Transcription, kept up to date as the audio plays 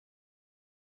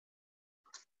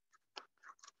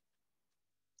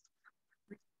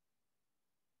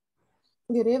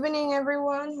Good evening,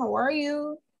 everyone. How are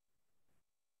you?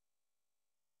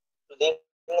 Good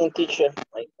evening, teacher.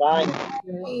 I'm fine.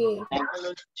 Hey,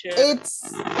 Hello, teacher.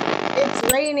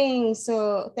 it's raining,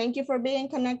 so thank you for being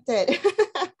connected.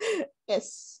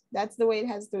 Yes, that's the way it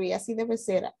has to be. Así debe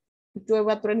ser.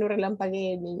 Llueva, trueno,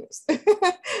 relampaguee, niños.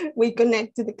 We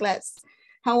connect to the class.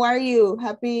 How are you?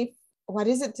 Happy, what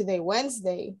is it today?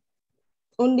 Wednesday.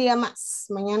 Un día más.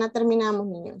 Mañana terminamos,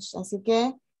 niños. Así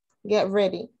que get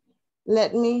ready.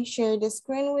 Let me share the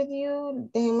screen with you.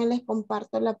 Déjenme les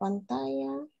comparto la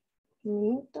pantalla. Un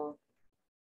minuto.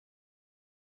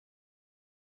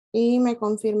 Y me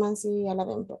confirman si ya la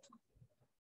ven, por favor.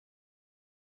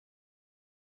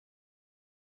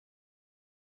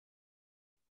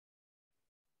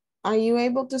 Are you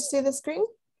able to see the screen?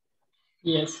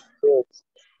 Yes.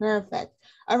 Perfect.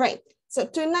 All right. So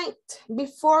tonight,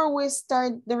 before we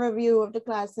start the review of the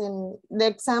class and the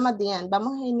exam at the end,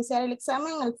 vamos a iniciar el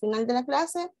examen al final de la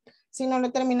clase. Si no lo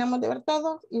terminamos de ver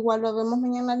todo, igual lo vemos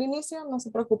mañana al inicio, no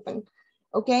se preocupen.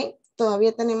 ¿Ok?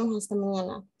 Todavía tenemos hasta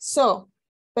mañana. So,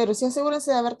 pero sí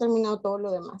asegúrense de haber terminado todo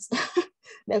lo demás.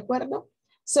 ¿De acuerdo?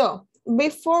 So,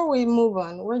 before we move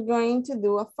on, we're going to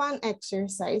do a fun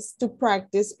exercise to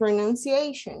practice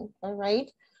pronunciation. All right?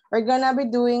 We're gonna be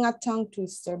doing a tongue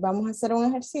twister. Vamos a hacer un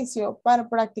ejercicio para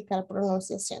practicar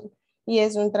pronunciación. Y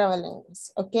es un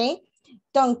trabalenguas, ¿ok?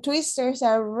 Tongue twisters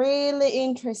are really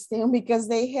interesting because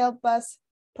they help us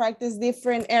practice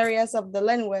different areas of the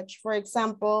language. For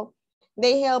example,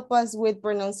 they help us with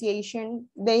pronunciation,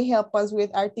 they help us with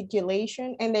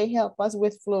articulation, and they help us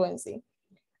with fluency.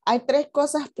 Hay tres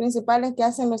cosas principales que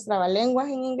hacen los trabalenguas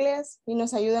en inglés y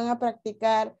nos ayudan a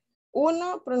practicar.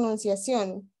 Uno,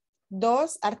 pronunciación.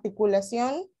 Dos,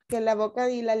 articulación, que la boca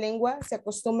y la lengua se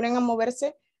acostumbren a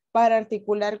moverse para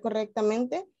articular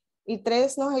correctamente. Y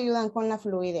tres, nos ayudan con la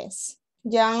fluidez.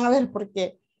 Ya van a ver por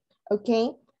qué.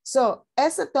 Ok, so,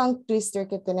 ese tongue twister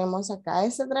que tenemos acá,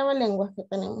 ese trabalenguas que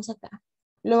tenemos acá,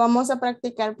 lo vamos a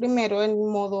practicar primero en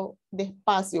modo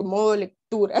despacio, modo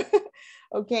lectura.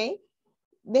 Ok,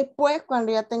 después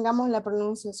cuando ya tengamos la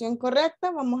pronunciación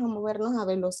correcta, vamos a movernos a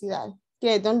velocidad,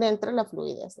 que es donde entra la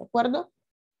fluidez, ¿de acuerdo?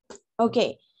 Ok,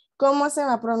 ¿cómo se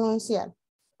va a pronunciar?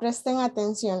 Presten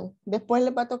atención. Después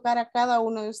les va a tocar a cada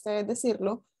uno de ustedes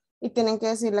decirlo y tienen que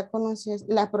decir la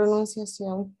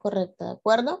pronunciación correcta, ¿de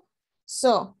acuerdo?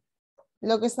 So,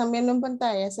 lo que están viendo en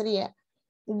pantalla sería: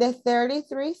 The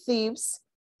 33 thieves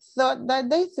thought that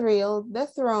they thrilled the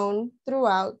throne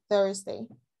throughout Thursday.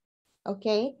 Ok,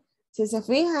 si se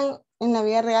fijan, en la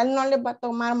vida real no les va a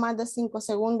tomar más de 5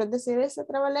 segundos decir ese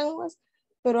trabalenguas,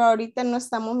 pero ahorita no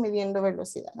estamos midiendo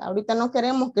velocidad. Ahorita no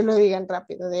queremos que lo digan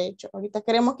rápido, de hecho. Ahorita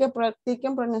queremos que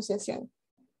practiquen pronunciación.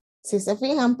 Si se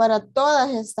fijan, para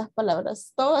todas estas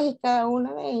palabras, todas y cada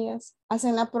una de ellas,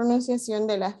 hacen la pronunciación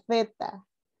de la Z,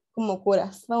 como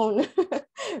corazón,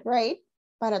 right?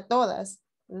 Para todas.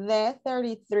 The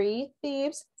 33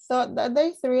 thieves thought that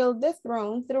they thrilled the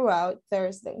throne throughout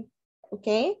Thursday.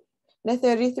 Okay? The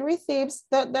 33 thieves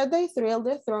thought that they thrilled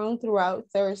the throne throughout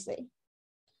Thursday.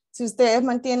 Si ustedes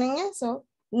mantienen eso,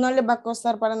 no les va a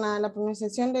costar para nada la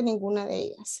pronunciación de ninguna de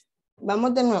ellas.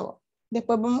 Vamos de nuevo.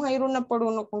 Después vamos a ir uno por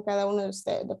uno con cada uno de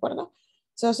ustedes, ¿de acuerdo?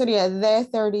 So sería: The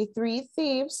 33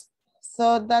 thieves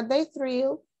thought that they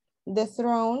thrilled the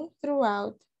throne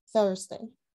throughout Thursday.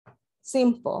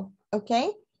 Simple, ¿ok?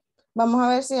 Vamos a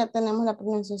ver si ya tenemos la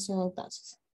pronunciación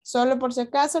entonces. Solo por si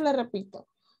acaso le repito.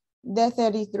 The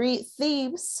 33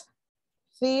 thieves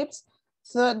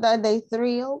thought that they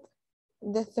thrilled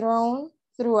the throne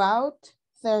throughout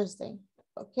Thursday.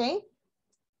 Okay?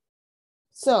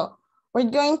 So, we're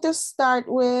going to start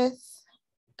with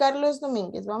Carlos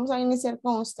Domínguez. Vamos a iniciar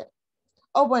con usted.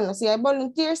 O bueno, si hay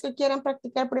volunteers que quieren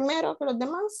practicar primero que los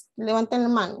demás, levanten la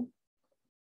mano.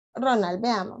 Ronald,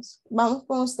 veamos. Vamos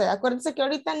con usted. Acuérdense que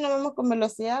ahorita no vamos con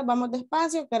velocidad, vamos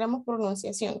despacio, queremos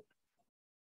pronunciación.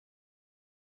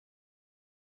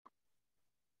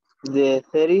 The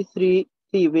 33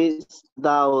 thieves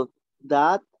thought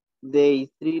that they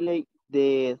thrilled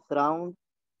the throne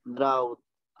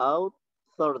throughout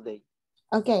Thursday.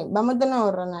 Ok, vamos de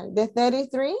nuevo, Ronald. The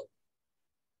 33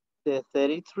 The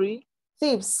 33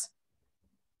 thieves.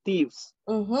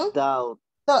 thought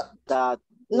Thought. that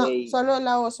No, they solo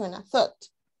la O suena. Thought.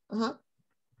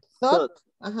 Thought.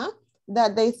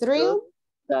 That they thrilled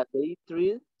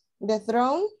the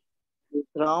throne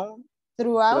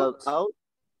throughout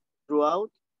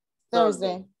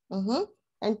Thursday.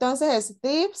 Entonces es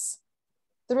thieves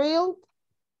thrilled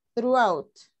throughout.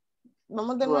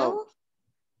 Vamos de nuevo.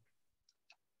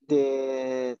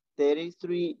 The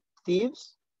 33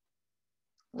 thieves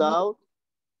thought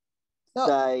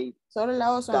Thought. Solo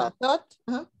la O suena. Thought.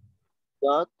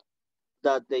 Thought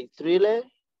that they thrilled.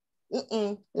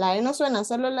 La E no suena,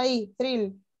 solo la I.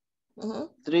 Thrill.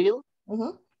 Thrill.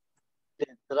 The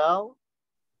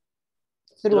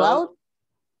Throughout.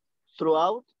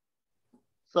 Throughout.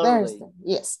 Thursday. Thursday.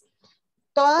 Yes.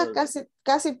 Todas,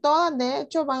 casi todas, de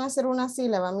hecho, van a ser una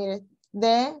sílaba. Mire,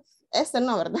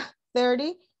 no, ¿verdad?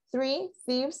 33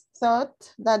 thieves thought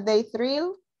that they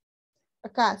thrilled.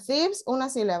 Acá, thieves, una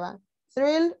sílaba.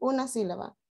 Thrill, una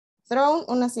sílaba. Thrown,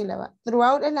 una sílaba.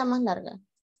 Throughout es la más larga.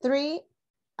 30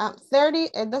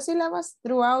 es 2 sílabas.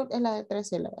 Throughout es la de 3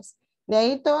 sílabas. De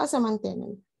ahí todas se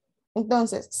mantienen.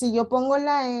 Entonces, si yo pongo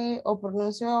la E o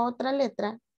pronuncio otra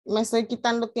letra, me estoy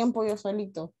quitando tiempo yo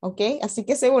solito, ¿ok? Así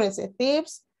que asegúrense.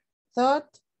 Thieves, thought,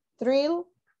 thrill,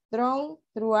 thrown,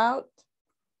 throughout,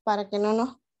 para que no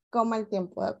nos coma el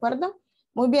tiempo, ¿de acuerdo?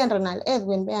 Muy bien, Ronald.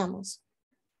 Edwin, veamos.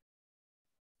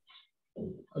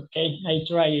 Okay, I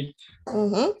try it.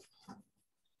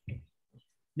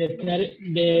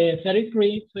 The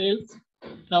 33 fields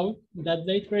thought that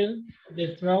they thrilled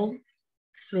the throne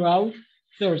throughout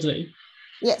Thursday.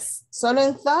 Yes, solo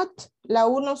en thought la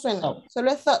U no suena. Oh. Solo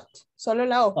es thought, solo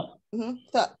la O. Oh.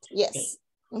 Thought, yes.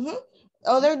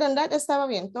 Other than that estaba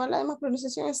bien. Toda la demás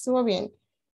pronunciación estuvo bien.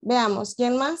 Veamos,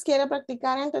 ¿quién más quiere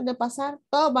practicar antes de pasar?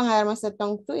 Todos van a darme ese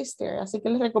tongue twister, así que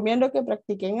les recomiendo que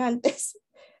practiquen antes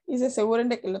y se aseguren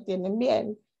de que lo tienen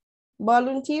bien.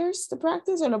 Volunteers to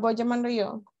practice o lo voy llamando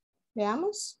yo.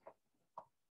 Veamos.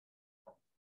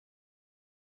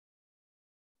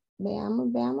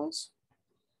 Veamos.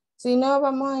 Si no,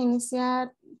 vamos a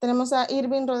iniciar. Tenemos a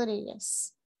Irving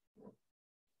Rodríguez.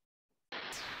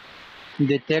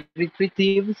 The 33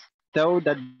 thieves thought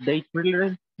that they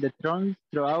thrilled the throne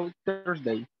throughout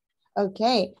Thursday.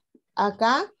 Ok.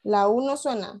 Acá la U no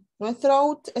suena. No es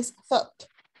throat, es thought.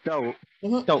 Thought.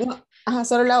 No. Ajá,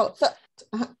 solo la O. Thought.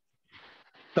 Ajá.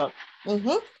 Thought.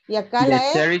 Y acá The la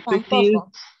E 33 thieves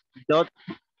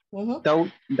tampoco.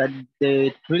 thought that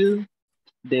they thrilled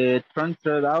the throne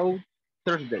throughout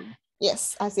Thursday.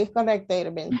 Yes, así es correcto,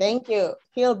 Irving. Thank you.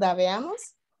 Hilda,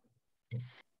 veamos.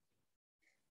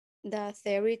 The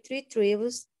 33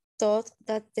 tribes thought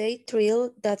that they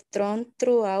thrilled the throne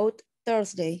throughout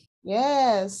Thursday.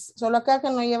 Yes, solo acá que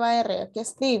no lleva R, aquí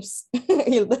es thieves.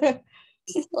 Hilda.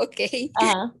 Ok.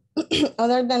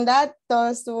 Other than that, todo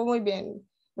estuvo muy bien.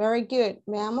 Very good.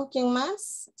 Veamos quién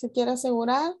más se quiere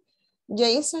asegurar.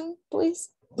 Jason, please.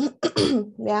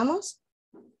 Veamos.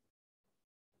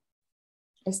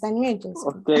 Está en mute,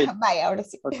 Jason. Okay. Vaya, ahora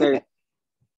sí. Okay.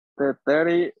 The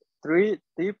 33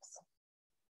 tips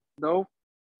know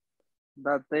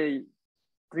that they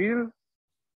thrill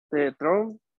the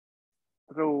throne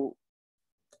throughout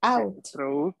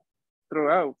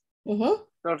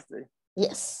Thursday.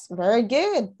 Yes, very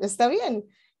good. Está bien.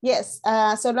 Yes,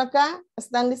 solo acá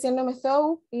están diciéndome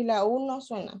thought y la U no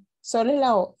suena. Solo es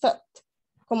la O, thought.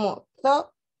 Como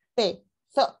thought,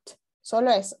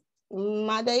 solo eso.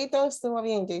 Más de ahí todo estuvo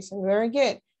bien, Jason. Very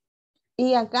good.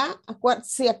 Y acá,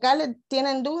 si acá le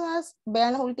tienen dudas,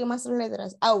 vean las últimas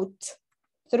letras. Out,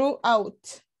 throughout,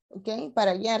 ¿ok?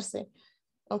 Para guiarse,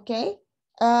 ¿ok?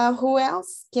 Who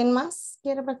else? ¿Quién más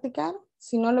quiere practicar?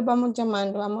 Si no, los vamos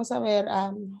llamando. Vamos a ver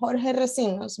a Jorge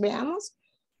Recinos. Veamos.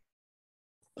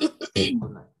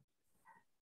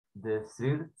 The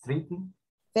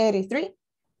 33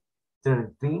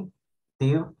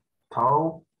 thieves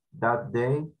thought that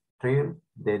they thrilled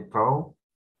the throne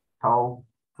throughout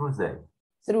Thursday.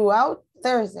 Throughout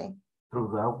Thursday.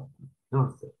 Throughout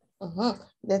Thursday.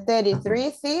 The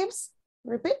 33 thieves,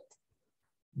 repeat.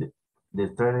 The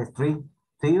 33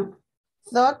 thieves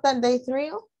Thought that they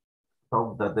thrilled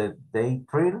thought that they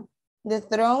thrilled the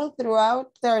throne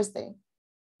throughout Thursday.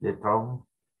 the throne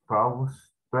throughout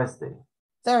Thursday.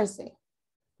 Thursday.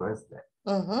 Thursday.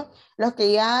 Los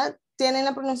que ya tienen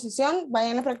la pronunciación,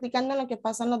 vayan practicando lo que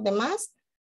pasan los demás.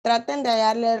 Traten de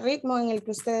darle el ritmo en el que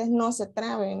ustedes no se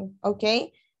traben, ¿ok?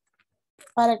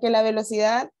 Para que la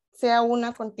velocidad sea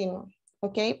una continua,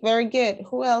 ¿ok? Very good.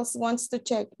 Who else wants to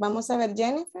check? Vamos a ver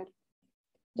Jennifer.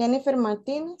 Jennifer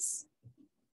Martínez.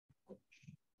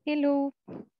 Hello.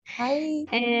 Hi.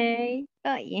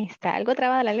 Ay, está algo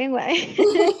trabada la lengua.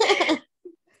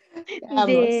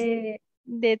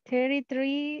 The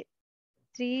 33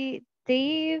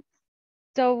 thieves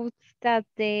thought that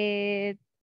the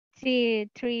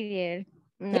thriller.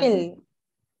 No.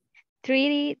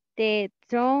 Treaty the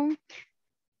throne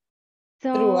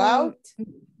Throughout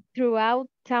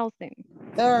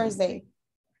Thursday.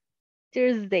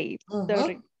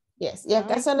 Sorry. Yes, y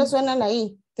acá solo suena la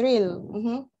I.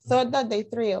 Thrill. Thought that they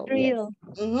thrilled. Thrill.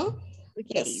 Yes. Okay.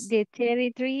 Yes. The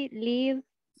 33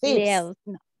 Thieves.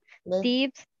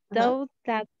 thieves thought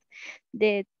that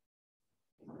the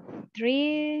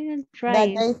Drill,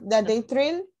 That they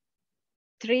drill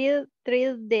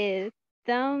drill the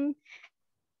town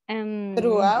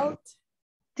throughout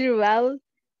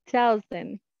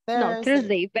thousand. No,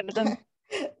 Thursday, perdón.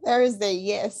 Thursday,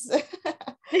 yes.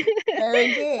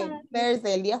 Very good.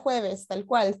 Thursday, el día jueves, tal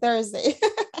cual, Thursday.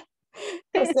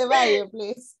 José Valle,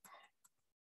 please.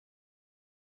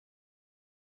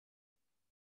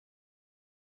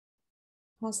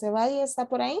 José Valle, ¿está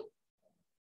por ahí?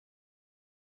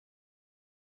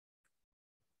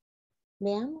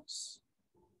 Veamos.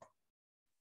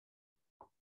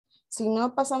 Si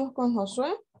no, pasamos con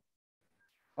Josué.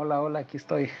 Hola, hola, aquí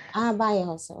estoy. Ah, vaya,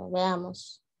 José,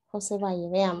 veamos. José Valle,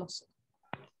 veamos.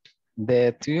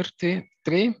 The 33,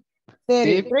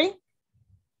 33.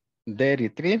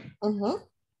 33,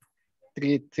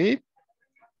 30,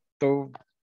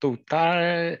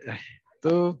 total,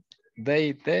 to,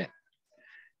 de,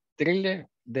 trille,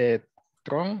 de,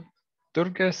 tron,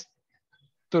 turques,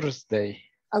 Thursday.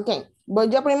 Ok, voy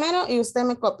yo primero y usted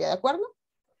me copia, ¿de acuerdo?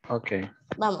 Ok.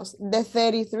 Vamos, the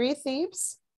 33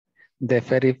 thieves. The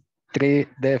 33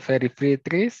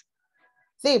 trees,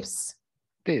 Thieves.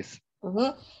 this.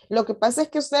 Lo que pasa es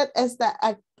que usted está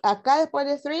acá después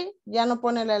de 3, ya no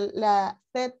pone la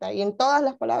Z y en todas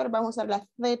las palabras vamos a usar la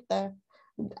Z,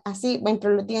 así,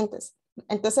 entre los dientes.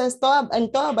 Entonces,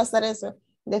 en todas va a estar eso.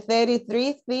 The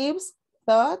 33 thieves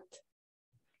thought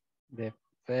The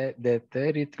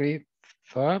 33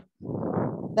 thought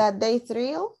that they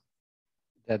thrill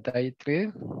that I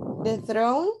treat the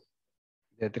throne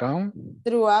the drum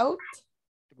throughout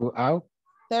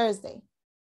Thursday.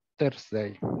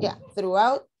 Thursday. Yeah,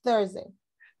 throughout Thursday.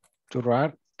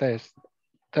 Throughout Thursday.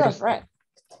 Correct.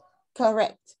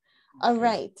 All Okay.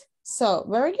 right. So,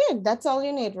 very good. That's all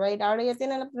you need, right? Ahora ya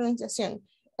tiene la pronunciación.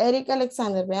 Eric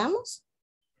Alexander, veamos.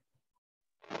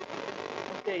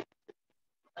 Okay.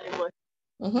 I was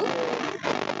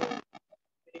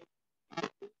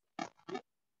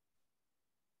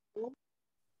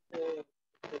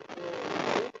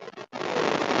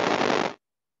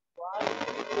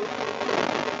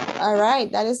All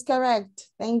right, that is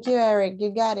correct. Thank you, Eric. You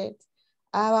got it.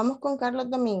 Vamos con Carlos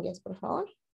Domínguez, por favor.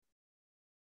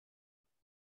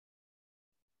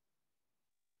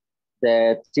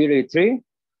 The 33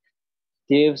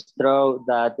 thieves throw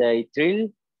that they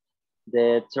drill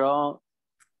the throw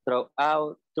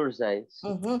out Thursdays.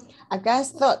 Acá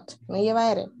es thought, me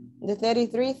lleva Eric. The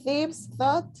 33 thieves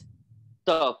thought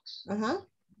Talks.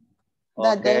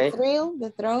 that they thrill the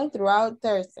throne throughout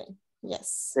Thursday.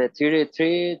 Yes. The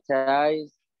 33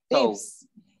 ties Thieves.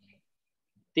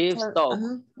 Thieves talk.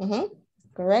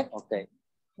 Correct. Okay.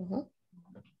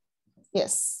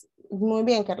 Yes. Muy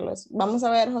bien, Carlos. Vamos a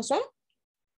ver, Josué.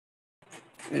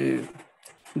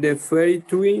 the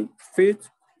 33 feet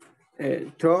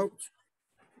talked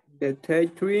the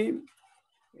 33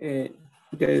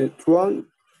 the throne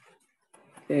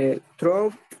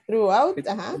Throughout.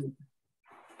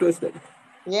 Tuesday.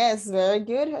 Yes, very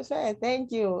good, Josué.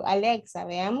 Thank you. Alexa,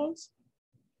 veamos.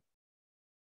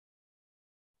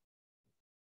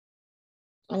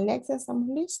 Alexa, ¿estamos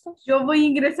listos? Yo voy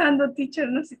ingresando, teacher,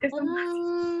 no sé qué está.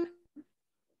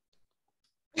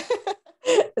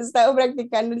 Estaba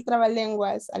practicando el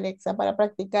trabalenguas, Alexa, para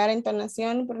practicar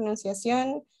entonación,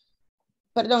 pronunciación,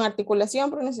 perdón,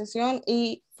 articulación, pronunciación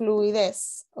y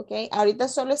fluidez, ¿ok? Ahorita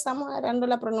solo estamos agarrando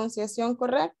la pronunciación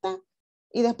correcta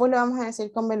y después lo vamos a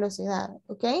decir con velocidad,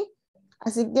 ¿ok?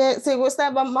 Así que si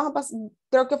gusta, vamos a pasar,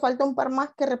 creo que falta un par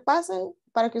más que repasen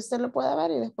para que usted lo pueda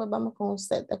ver y después vamos con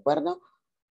usted, ¿de acuerdo?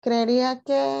 Creería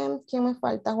que, ¿quién me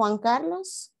falta? Juan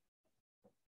Carlos.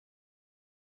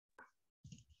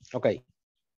 Okay.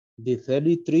 The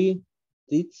 33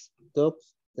 thieves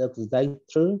tops that they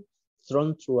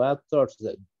thrown throughout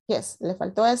Thursday. Yes, le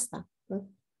faltó esta.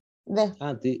 De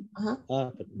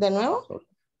nuevo. Sorry.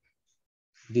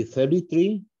 The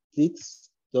 33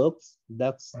 thieves tops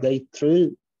that they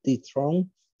thrown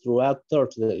throughout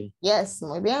Thursday. Yes,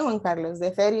 muy bien, Juan Carlos.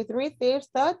 The 33 thieves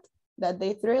thought that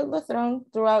they thrilled the throne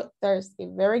throughout Thursday.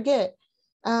 Very good.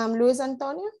 Luis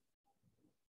Antonio.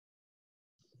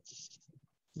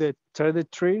 The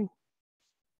 33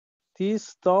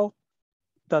 thieves thought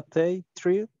that they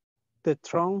thrilled the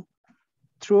throne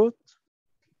throughout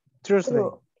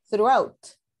Thursday.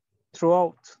 Throughout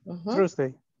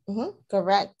Thursday.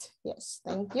 Correct. Yes,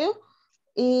 thank you.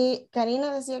 Y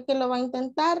Karina decía que lo va a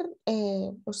intentar.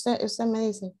 Usted me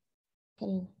dice,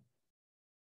 Karina.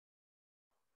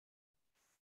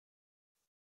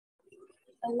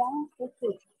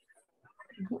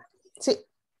 Sí.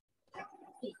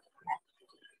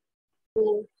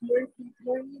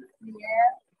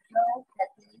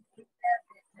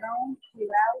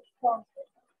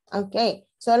 Ok,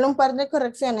 solo un par de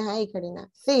correcciones ahí, Karina.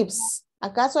 Thieves.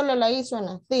 Acá solo la I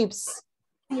suena. Thieves.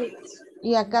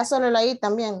 Y acá solo la I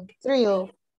también.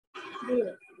 Thrill.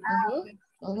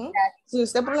 Si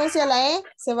usted pronuncia la E,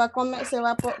 se va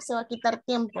a quitar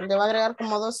tiempo. Le va a agregar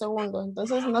como 2 segundos.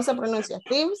 Entonces no se pronuncia.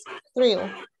 Thieves, thrill.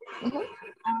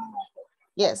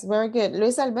 Yes, very good.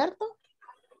 Luis Alberto.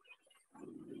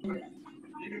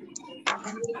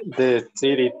 The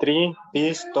 33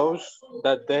 thieves thought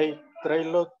that they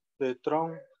trailed the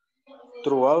throne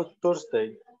throughout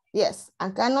Thursday. Yes,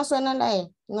 acá no suena la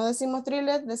E. No decimos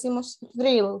thriller, decimos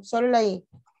thrill, solo la I.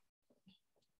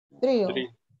 Thrill.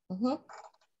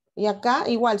 Y acá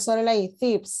igual, solo la I.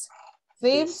 Thieves.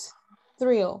 Thieves,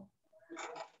 thrill.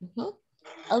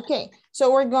 Ok,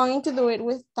 so we're going to do it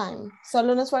with time.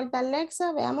 Solo nos falta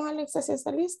Alexa. Veamos, Alexa, si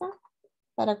está lista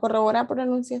para corroborar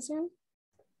pronunciación.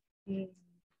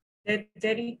 The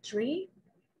 33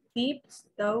 thieves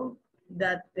thought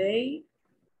that they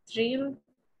trailed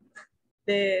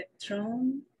the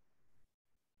throne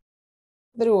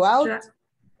throughout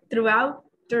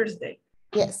Thursday.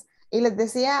 Yes. Y les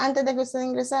decía antes de que usted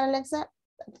ingresara, Alexa,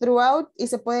 throughout, y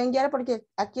se pueden guiar porque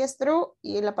aquí es through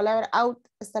y la palabra out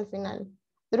está al final.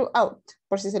 Throughout,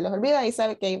 por si se les olvida y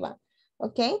sabe que ahí va.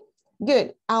 Ok,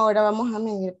 good. Ahora vamos a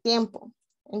medir tiempo.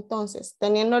 Entonces,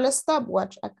 teniendo el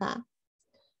stopwatch acá,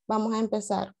 vamos a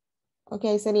empezar. Ok,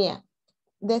 sería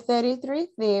the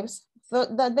 33 thieves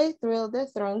thought that they thrilled the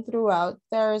throne throughout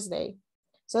Thursday.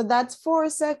 So that's 4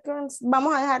 seconds.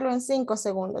 Vamos a dejarlo en 5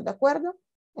 segundos, ¿de acuerdo?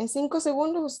 En 5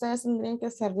 segundos ustedes tendrían que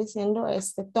estar diciendo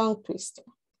este tongue twister.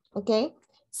 ¿Ok?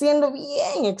 Siendo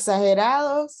bien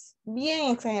exagerados,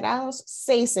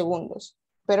 6 segundos.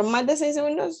 Pero más de 6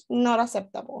 segundos, not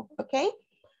acceptable. ¿Ok?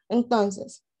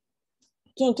 Entonces,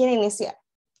 ¿quién quiere iniciar?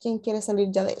 ¿Quién quiere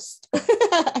salir ya de esto?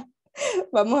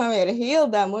 Vamos a ver,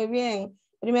 Hilda, muy bien.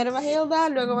 Primero va Hilda,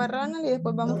 luego va Ronald y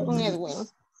después vamos con Edwin.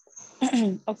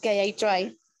 Ok, I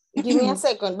try. Give me a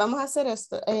second, vamos a hacer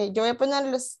esto. Yo voy a poner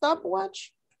el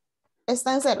stopwatch.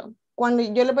 Está en 0. Cuando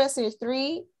yo le voy a decir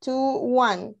 3, 2,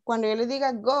 1. Cuando yo le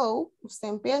diga go, usted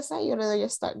empieza y yo le doy a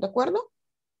start, ¿de acuerdo?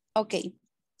 Ok.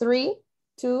 3,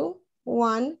 2,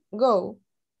 1, go.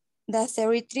 The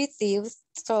 33 thieves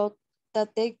thought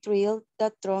that they thrilled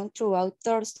the throne throughout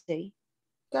Thursday.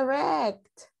 Correct.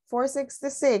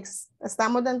 466.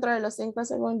 Estamos dentro de los 5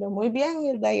 segundos. Muy bien,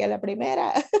 Hilda, y a la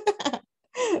primera.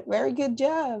 Very good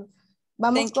job.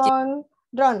 Vamos con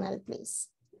Ronald, please.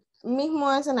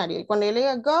 Mismo escenario. Y cuando yo le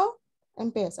diga go,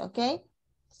 empieza, ¿ok?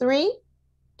 3,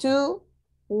 2,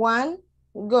 1,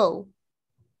 go.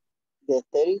 The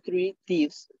 33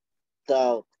 thieves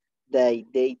thought that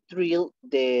they thrilled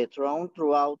the throne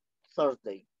throughout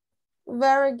Thursday.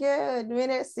 Very good.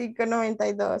 Mire,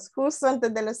 5:92. Justo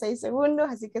antes de los 6 segundos,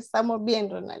 así que estamos bien,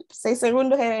 Ronald. 6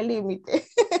 segundos era el límite.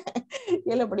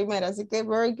 Y es lo primero, así que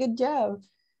very good job.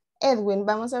 Edwin,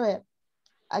 vamos a ver.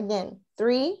 Again,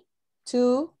 3,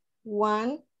 2,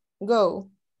 1, go.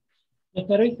 The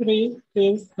 33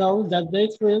 thieves thought that they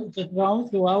thrilled the throne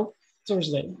throughout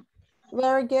Thursday.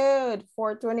 Very good.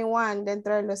 4:21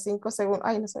 dentro de los 5 segundos.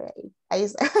 Ay, no sé ahí. Ahí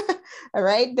está. All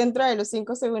right. Dentro de los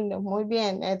 5 segundos. Muy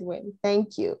bien, Edwin.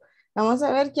 Thank you. Vamos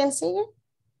a ver quién sigue.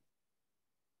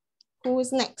 Who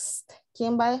is next?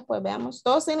 ¿Quién va después? Veamos.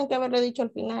 Todos tienen que haberlo dicho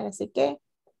al final, así que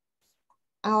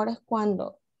ahora es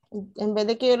cuando. En vez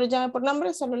de que yo los llame por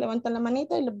nombre, solo levantan la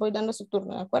manita y les voy dando su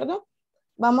turno, ¿de acuerdo?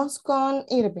 Vamos con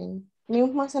Irving.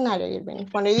 Mismo escenario, Irving.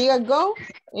 Cuando yo diga go,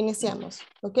 iniciamos.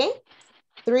 ¿Ok?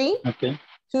 3,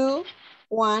 2,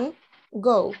 1,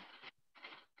 go.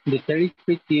 The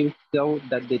 33 thieves thought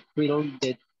that they thrilled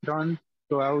the throne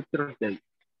throughout Thursday.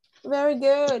 Very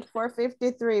good.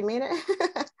 4:53. Mire,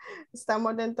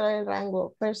 estamos dentro del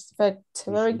rango.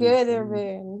 Perfecto. Very good,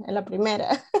 Irving. En la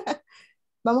primera.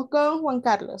 Vamos con Juan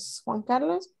Carlos. Juan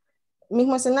Carlos,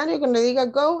 mismo escenario. Cuando diga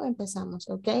go, empezamos.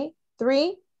 ¿Ok?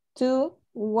 3, 2,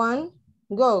 1,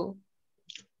 go.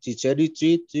 The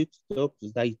 33 thieves thought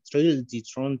they thrilled the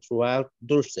throne throughout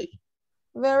Thursday.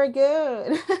 Very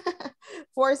good.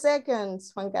 4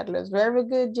 seconds, Juan Carlos. Very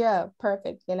good job.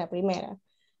 Perfect. De la primera.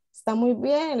 Está muy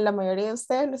bien. La mayoría de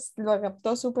ustedes lo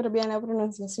captó súper bien la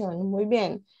pronunciación. Muy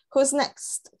bien. Who's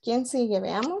next? ¿Quién sigue?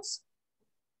 Veamos.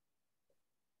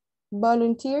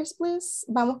 Volunteers, please.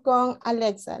 Vamos con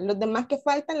Alexa. Los demás que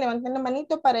faltan, levanten la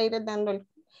manito para ir dando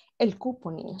el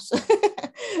cupo, niños.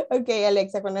 Ok,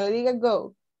 Alexa, cuando le diga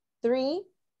go. 3,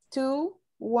 2,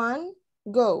 1,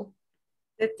 go.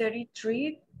 The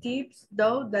 33 thieves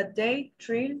thought that they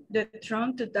thrilled the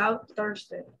throne throughout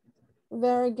Thursday.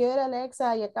 Very good,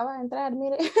 Alexa. Y acaba de entrar,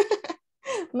 mire.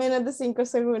 Menos de 5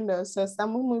 segundos. So,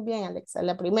 estamos muy bien, Alexa.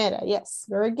 La primera, yes.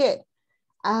 Very good.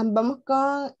 Vamos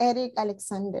con Eric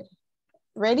Alexander.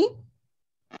 Ready?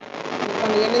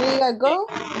 Cuando yo le diga go,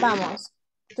 vamos.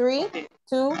 3,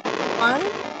 2, 1,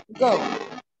 go.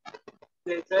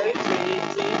 The 33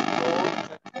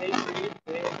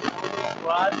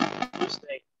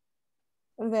 Tuesday.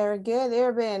 Very good,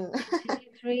 Irvin.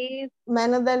 3.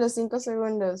 Menos de los 5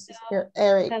 segundos,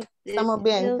 Eric. Estamos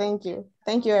bien, thank you.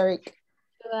 Thank you, Eric.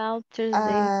 Throughout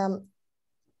Thursday.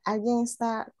 ¿Alguien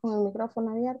está con el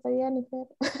micrófono abierto, Jennifer?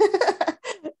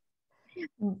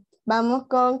 Vamos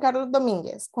con Carlos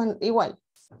Domínguez. Igual.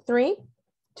 3,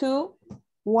 2,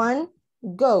 1,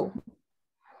 go.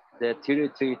 The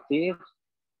 33 thieves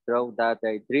throw that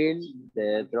they drill,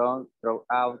 the drone throw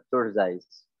out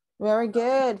Thursdays. Very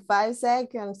good. 5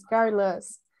 seconds,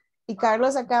 Carlos. Y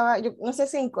Carlos acaba, yo no sé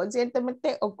si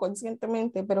inconscientemente o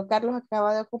conscientemente, pero Carlos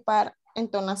acaba de ocupar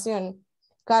entonación.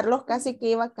 Carlos casi que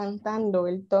iba cantando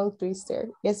el tongue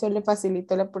twister y eso le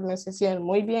facilitó la pronunciación.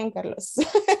 Muy bien, Carlos.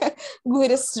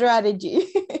 Good strategy.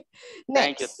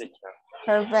 Next. Thank you, teacher.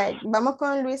 Perfect. Vamos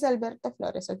con Luis Alberto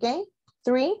Flores, ¿ok?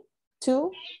 3,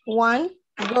 2, 1,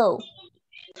 go.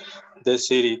 The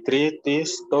 33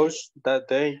 thieves touch that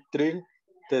they drill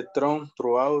the drum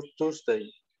throughout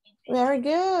Tuesday. Very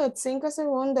good. 5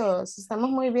 segundos. Estamos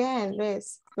muy bien,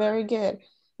 Luis. Very good.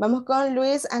 Vamos con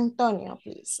Luis Antonio,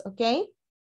 please, ¿ok?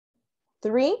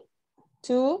 3,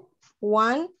 2,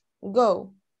 1,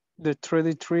 go. The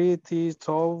 33 thieves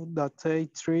told that they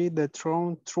drill the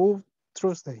drum through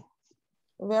Tuesday.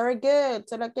 Very good.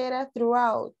 Solo que era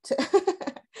throughout.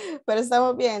 Pero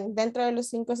estamos bien. Dentro de los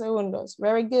 5 segundos.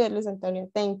 Very good, Luis Antonio.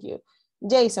 Thank you.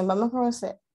 Jason, vamos con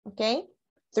usted. ¿Ok?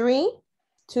 3,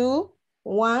 2,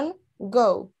 1,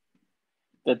 go.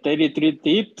 The 33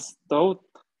 tips thought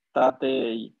that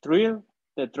they drill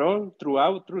the drone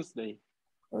throughout Tuesday.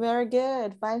 Very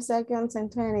good. 5 seconds and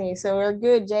 20. So we're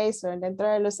good, Jason. Dentro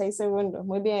de los 6 segundos.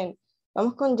 Muy bien.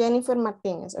 Vamos con Jennifer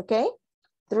Martínez, ¿ok?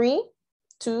 3,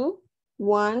 2,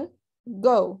 1,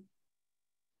 go.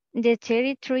 The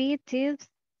 33 tips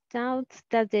thought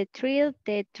that they drilled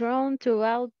the drone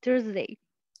throughout Thursday.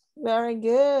 Very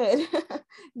good.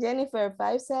 Jennifer,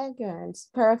 5 seconds.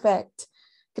 Perfect.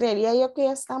 Creería yo que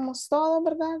ya estamos todos,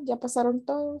 ¿verdad? Ya pasaron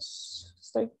todos.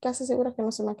 Estoy casi segura que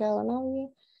no se me ha quedado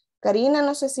nadie. Karina,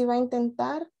 no sé si va a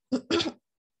intentar.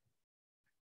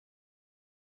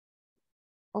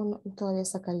 O no, todavía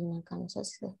está Karina acá, no sé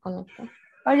si se desconecta.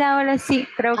 Hola, sí,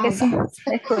 creo que sí.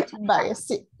 Escucha. Vaya,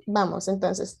 sí. Vamos,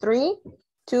 entonces. 3,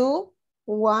 2,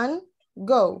 1,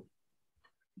 go.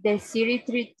 The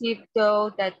 33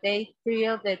 tiptoed that they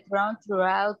drill the drum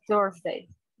throughout Thursday.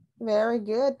 Very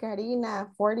good,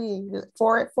 Karina.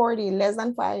 40, less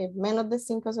than 5, menos de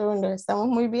 5 segundos. Estamos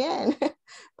muy bien.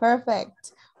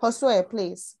 Perfect. Josué,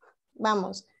 please.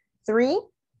 Vamos. 3,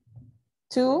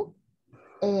 2,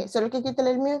 solo que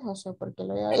quítale el mute, Josué, porque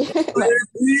lo veo ahí.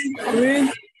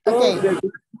 Ok.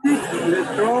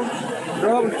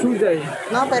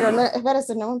 No, pero no,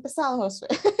 espérese, no hemos empezado, Josué.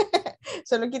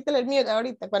 Solo quítale el mute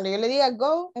ahorita. Cuando yo le diga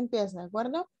go, empieza, ¿de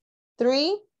acuerdo?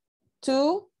 3,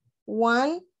 2,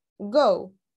 1,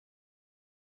 go.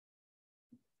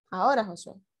 Ahora,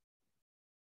 Josué.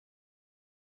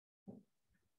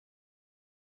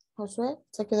 Josué,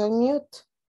 se quedó en mute.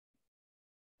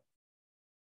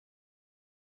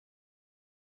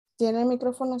 Tiene el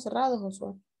micrófono cerrado,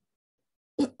 Josué.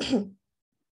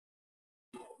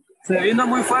 Se vino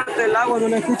muy fuerte el agua, no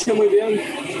la escucho muy bien.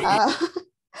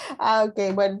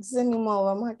 Ok, bueno, entonces ni modo,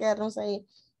 vamos a quedarnos ahí.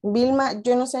 Vilma,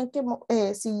 yo no sé en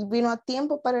qué, si vino a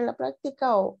tiempo para la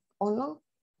práctica o no,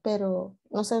 pero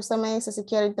no sé, usted me dice si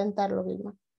quiere intentarlo,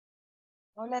 Vilma.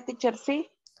 Hola, teacher, sí.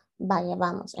 Vaya,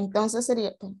 vamos. Entonces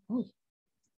sería, uy.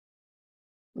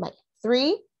 Vaya,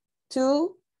 3,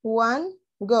 2, 1,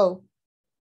 go.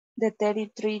 The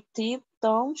 33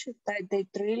 tiptoes that they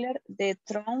drilled the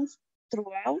drums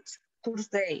throughout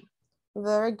Thursday.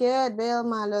 Very good,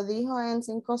 Vilma. Lo dijo en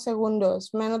 5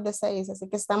 segundos, menos de 6, así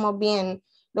que estamos bien.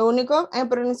 Lo único en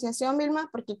pronunciación, Vilma,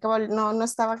 porque no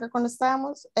estaba acá cuando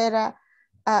estábamos, era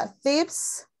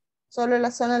thieves, solo la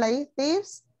zona de la I,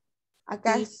 thieves.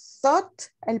 Acá es thought,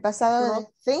 el pasado de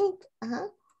think.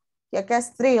 Y acá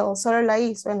es thrill, solo la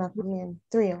I suena también,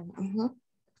 thrill.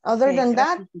 Other than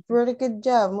that, really good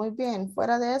job, muy bien.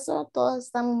 Fuera de eso, todos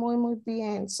están muy, muy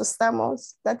bien. So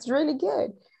that's really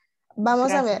good.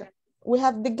 Vamos a ver. We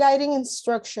have the guiding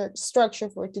structure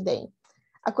for today.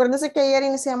 Acuérdense que ayer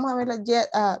iniciamos a ver la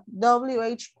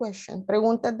WH question,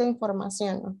 preguntas de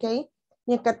información, ¿ok?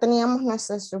 Y acá teníamos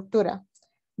nuestra estructura.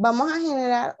 Vamos a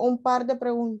generar un par de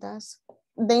preguntas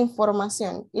de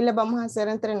información y las vamos a hacer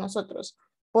entre nosotros.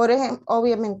 Por ejemplo,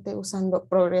 obviamente usando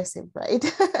progressive, right?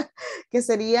 Que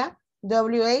sería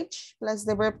WH plus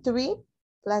the verb to be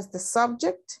plus the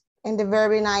subject and the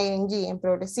verb in ing en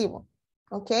progresivo.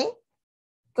 ¿Ok?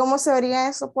 ¿Cómo se vería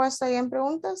eso puesto ahí en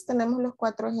preguntas? Tenemos los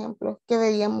 4 ejemplos que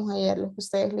veíamos ayer, los que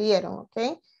ustedes leyeron. ¿Ok?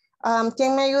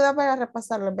 ¿Quién me ayuda para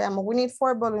repasarlos? Veamos. We need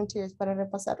 4 volunteers para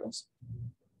repasarlos.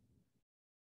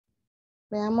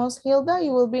 Veamos. Hilda,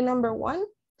 you will be number 1.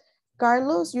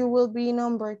 Carlos, you will be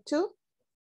number 2.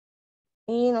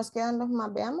 Y nos quedan los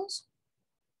más. Veamos.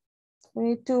 We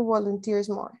need 2 volunteers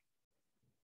more.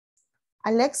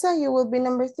 Alexa, you will be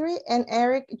number 3. And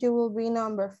Eric, you will be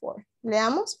number 4.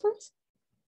 Leamos, please.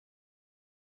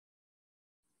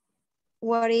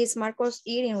 What is Marcos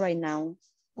eating right now?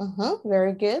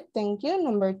 Very good. Thank you.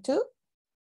 Number 2.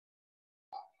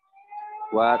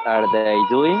 What are they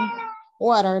doing?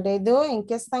 What are they doing?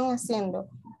 ¿Qué están haciendo?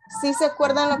 ¿Sí se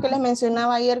acuerdan lo que les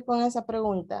mencionaba ayer con esa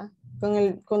pregunta?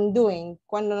 Con doing.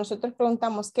 Cuando nosotros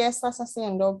preguntamos ¿qué estás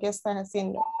haciendo o qué estás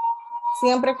haciendo?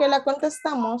 Siempre que la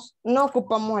contestamos, no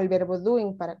ocupamos el verbo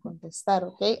doing para contestar,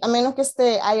 ¿ok? A menos que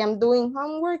esté I am doing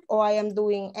homework o I am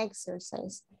doing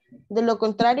exercise. De lo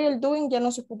contrario, el doing ya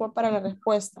no se ocupa para la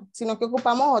respuesta, sino que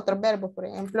ocupamos otros verbos. Por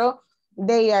ejemplo,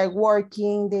 they are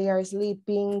working, they are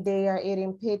sleeping, they are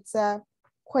eating pizza.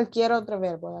 Cualquier otro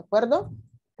verbo, ¿de acuerdo?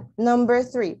 Number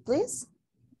 3, please.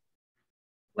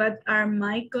 What are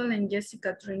Michael and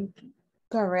Jessica drinking?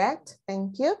 Correct,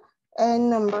 thank you. And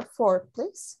number 4,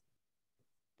 please.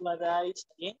 What are you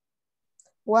saying?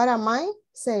 What am I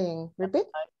saying? Repeat.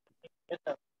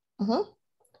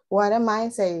 What am I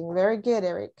saying? Very good,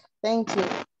 Eric. Thank you.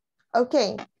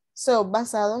 Okay, so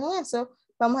basado en eso,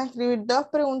 vamos a escribir 2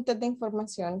 preguntas de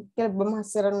información que vamos a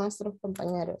hacer a nuestros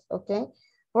compañeros, okay?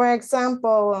 For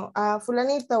example,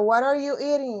 fulanito, what are you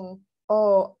eating?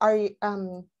 Or are you,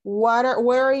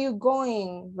 where are you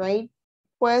going, right?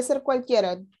 Puede ser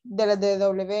cualquiera de las de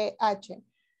WH.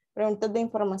 Preguntas de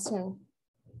información.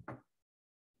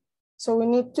 So we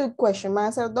need 2 questions. Van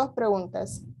a ser 2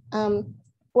 preguntas.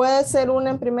 Puede ser una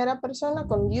en primera persona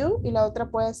con you y la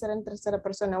otra puede ser en tercera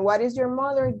persona. What is your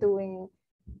mother doing?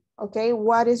 Okay,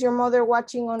 what is your mother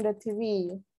watching on the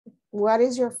TV? What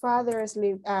is your father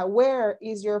sleeping? Where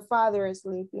is your father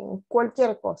sleeping?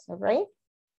 Cualquier cosa, right?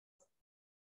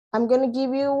 I'm going to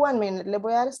give you 1 minute. Le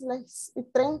voy a dar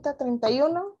 30,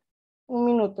 31, un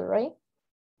minuto, right?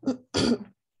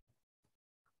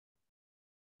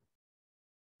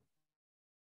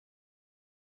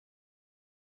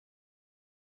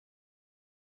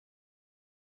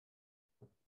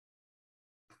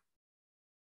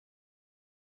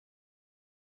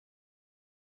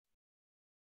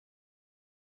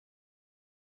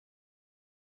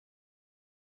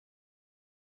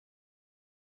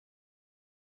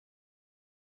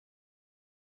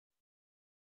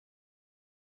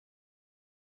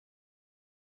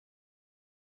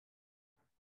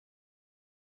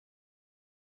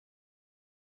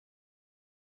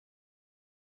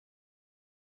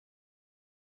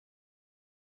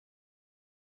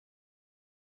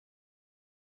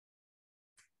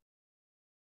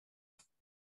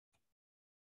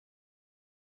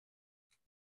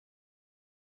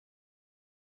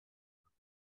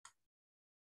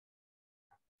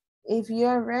 If you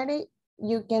are ready,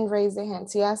 you can raise the hand.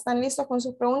 Si ya están listos con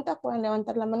sus preguntas, pueden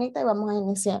levantar la manita y vamos a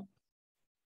iniciar.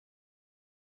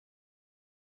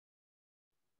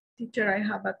 Teacher, I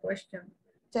have a question.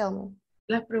 Tell me.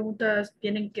 Las preguntas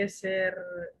tienen que ser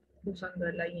usando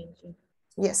el ing.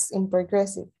 Yes, in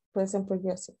progressive. Present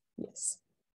progressive. Yes.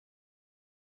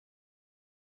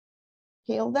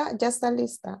 Hilda, ¿ya está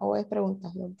lista? ¿O es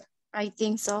pregunta, Hilda? I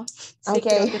think so.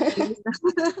 Okay. Sí,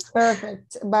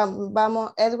 Perfect.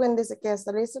 Vamos, Edwin dice que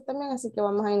está listo también, así que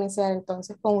vamos a iniciar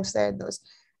entonces con ustedes dos.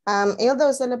 Hilda,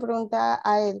 usted le pregunta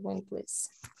a Edwin, please.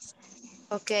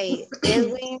 Okay,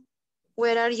 Edwin,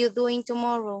 what are you doing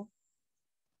tomorrow?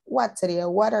 What sería?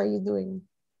 What are you doing?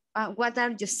 What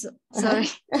are you, sorry.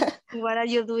 What are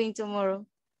you doing tomorrow?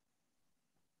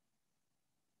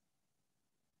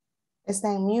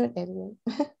 Está en mute, Edwin.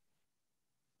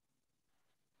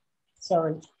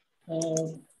 Sorry.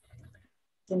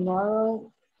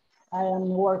 Tomorrow I am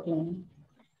working.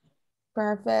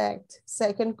 Perfect.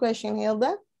 Second question,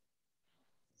 Hilda.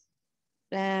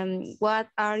 What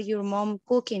are your mom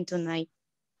cooking tonight?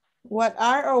 What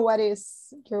are or what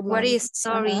is your mom? What is,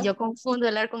 sorry, yo confundo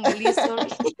el ar con el is, sorry.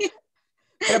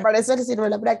 Pero para eso le sirve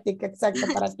la práctica, exacto,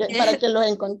 para que los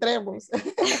encontremos.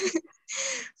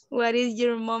 What is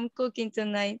your mom cooking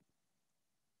tonight?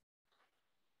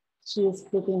 She is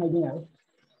cooking a dinner.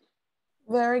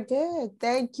 Very good.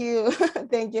 Thank you.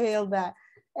 Thank you, Hilda.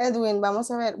 Edwin,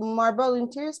 vamos a ver. More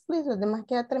volunteers, please. Los demás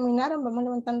que ya terminaron, vamos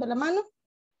levantando la mano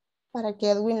para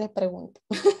que Edwin les pregunte.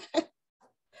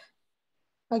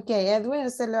 Ok, Edwin,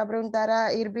 usted le va a preguntar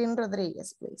a Irving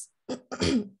Rodríguez, please.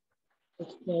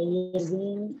 Okay,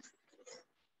 Irving.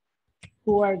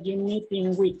 Who are you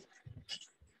meeting with?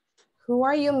 Who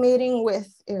are you meeting with,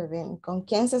 Irving? ¿Con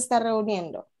quién se está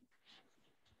reuniendo?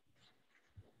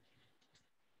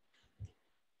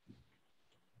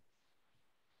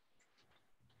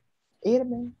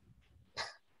 Irving.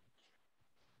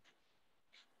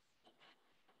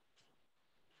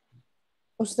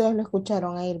 Ustedes lo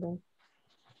escucharon a Irving.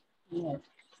 Yes.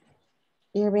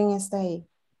 Irving está ahí.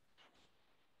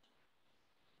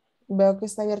 Veo que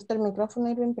está abierto el micrófono,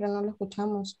 Irving, pero no lo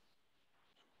escuchamos.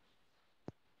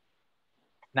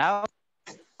 Now?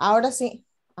 Ahora sí,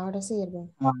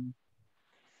 Irving.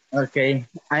 Okay,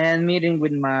 I am meeting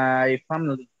with my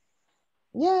family.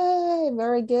 Yay,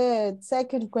 very good.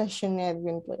 Second question,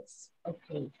 Edwin, please.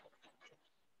 Okay.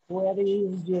 Where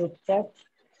is your pet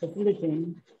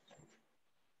sleeping?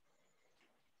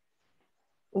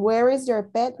 Where is your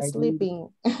pet sleeping?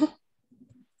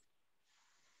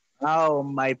 Oh,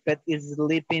 my pet is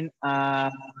sleeping.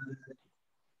 I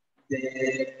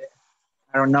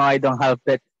don't know. I don't have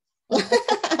pet.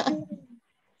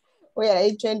 We are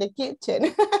each in the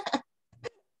kitchen.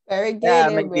 Very good, Yeah,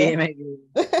 Edwin. maybe.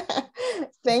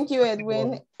 Thank you,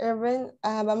 Edwin. Edwin,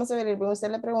 vamos a ver, Edwin, usted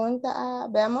le pregunta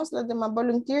veamos los demás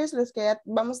volunteers, los que ya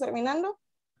vamos terminando.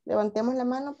 Levantemos la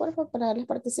mano, por favor, para darles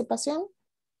participación.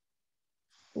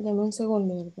 Dame un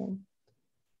segundo, Edwin.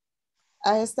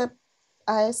 A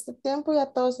este tiempo ya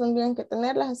todos tendrían que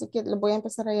tenerlas, así que les voy a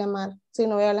empezar a llamar. Si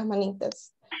no veo las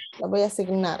manitas, las voy a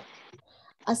asignar.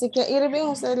 Así que, Irving,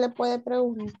 usted le puede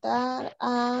preguntar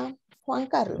a Juan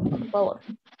Carlos, por favor.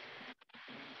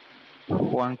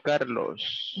 Juan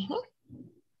Carlos.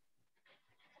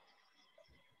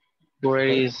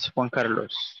 Where is Juan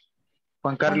Carlos?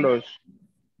 Juan Carlos,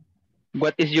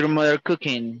 what is your mother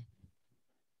cooking?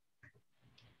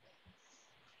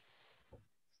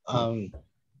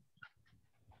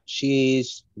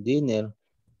 She's dinner.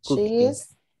 Cooking.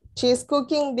 She's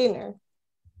cooking dinner.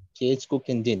 She is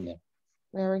cooking dinner.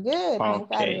 Very good, Juan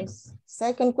Carlos.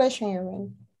 Second question,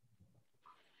 Irving.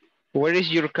 Where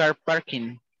is your car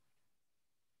parking?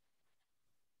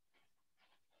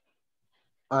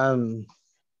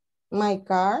 My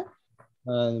car.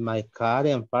 My car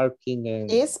and parking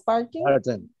and is parking.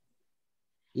 Garden.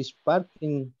 Is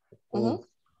parking of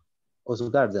the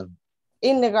garden.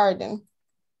 In the garden.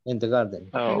 In the garden.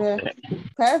 Oh, okay.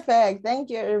 Perfect. Thank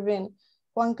you, Irving.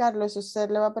 Juan Carlos, usted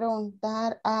le va a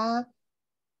preguntar a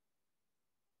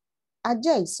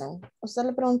Jason. Usted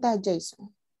le pregunta a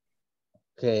Jason.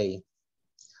 Okay.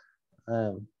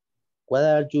 What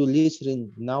are you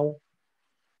listening now?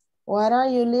 What are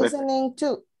you listening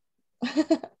to?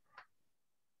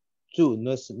 To,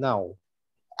 no es now.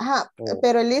 Ajá,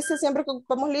 pero listen, siempre que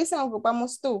ocupamos listen,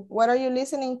 ocupamos to. What are you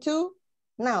listening to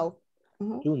now?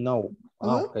 To now.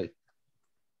 Okay.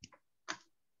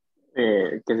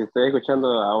 Que si estoy escuchando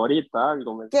ahorita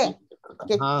algo. ¿Qué?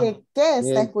 ¿Qué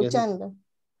está escuchando?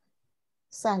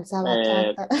 Salsa,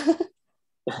 bachata.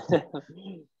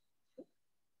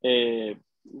 I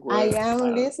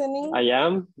am listening. I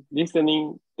am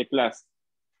listening the class.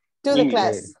 To the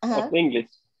class. Of English.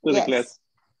 To the class.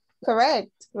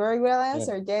 Correct. Very well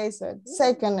answered, Jason.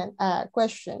 Second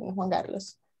question, Juan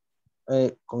Carlos.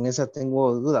 Con esa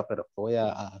tengo duda, pero voy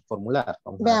a formular.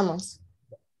 Veamos.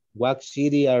 What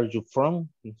city are you from?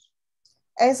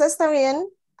 Eso está bien,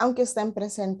 aunque está en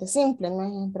presente simple, no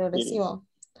es en progresivo.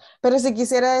 Pero si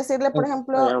quisiera decirle, por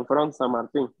ejemplo... I am from San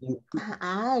Martín.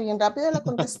 Bien rápido le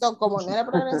contestó, como no era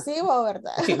progresivo,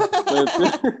 ¿verdad?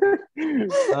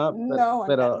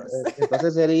 Pero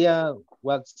entonces sería,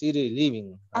 what city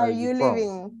living? Are you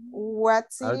living?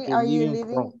 What city are you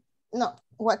living? From? No,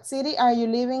 what city are you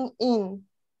living in?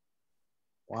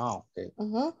 Wow, okay.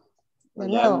 I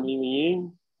am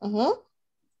living in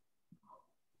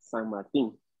San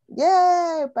Martín.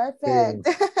 Yay, perfect.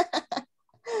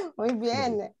 Muy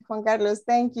bien, Juan Carlos,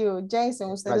 thank you.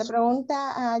 Jason, usted le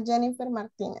pregunta a Jennifer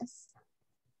Martínez.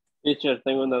 Teacher,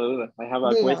 tengo una duda. I have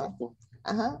a question.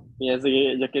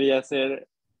 Yo quería hacer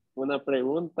una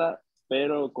pregunta,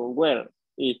 pero con where.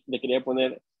 Y le quería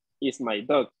poner, is my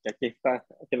dog, que aquí está,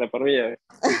 que la parrilla.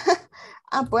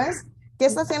 Pues, ¿qué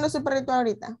está haciendo su perrito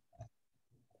ahorita?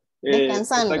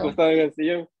 Descansando. Está acostado en el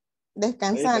sillón.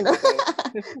 Descansando.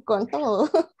 Con todo.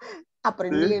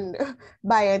 Aprendiendo.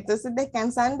 Vaya, entonces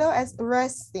descansando es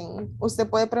resting. Usted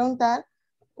puede preguntar,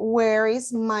 where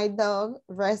is my dog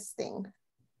resting?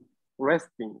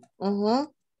 Resting.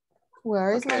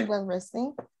 Where is my dog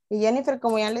resting? Y Jennifer,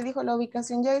 como ya le dijo la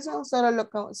ubicación Jason, solo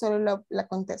la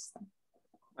contesta.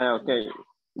 Ok.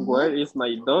 Where is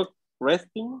my dog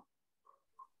resting?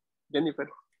 Jennifer.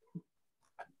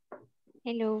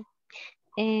 Hello.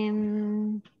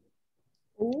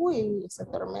 Uy, se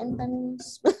tormentan.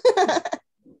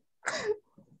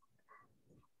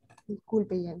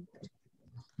 Disculpe, Jennifer.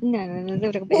 No se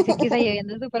preocupe, es que está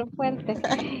lloviendo súper fuerte.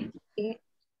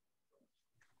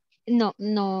 No.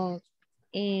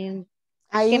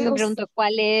 Ahí que me pregunto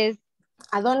cuál es.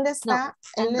 ¿A dónde está?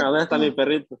 ¿A dónde está mi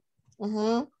perrito?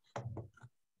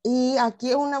 Y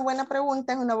aquí es una buena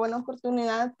pregunta, es una buena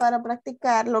oportunidad para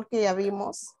practicar lo que ya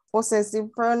vimos. Possessive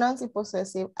pronouns y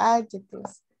possessive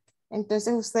adjectives.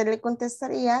 Entonces usted le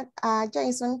contestaría a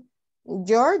Jason,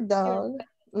 your dog,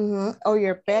 o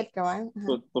your pet, cabal.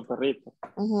 Tu perrito.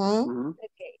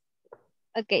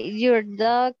 Okay, your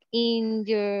dog in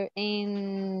your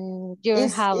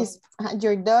house.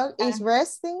 Your dog is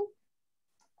resting.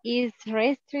 Is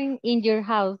resting in your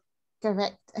house.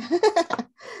 Correct.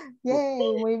 Yay,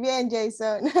 muy bien,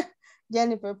 Jason.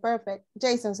 Jennifer, perfect.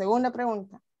 Jason, segunda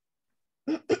pregunta.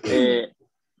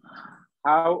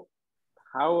 How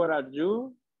are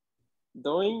you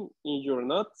doing in your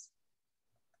notes?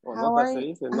 How are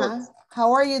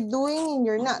you doing in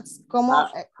your notes? ¿Cómo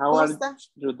are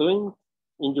you doing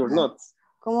in your notes?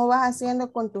 ¿Cómo vas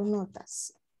haciendo con tus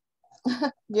notas?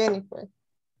 Jennifer.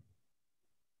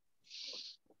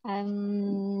 I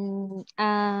am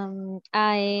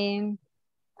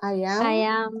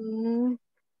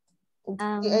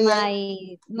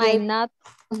my notes.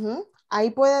 Ahí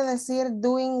puede decir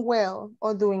doing well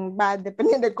o doing bad,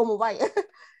 dependiendo de cómo vaya.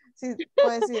 Sí,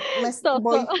 puede decir,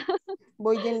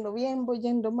 voy yendo bien, voy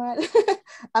yendo mal.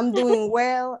 I'm doing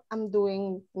well, I'm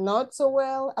doing not so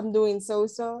well, I'm doing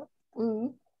so-so.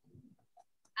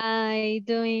 I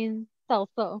doing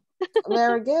so-so.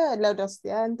 Very good, la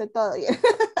velocidad ante todo.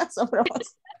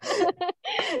 Sobramos.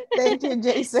 Thank you,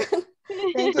 Jason.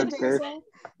 Thank you, Jason.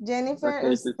 Jennifer,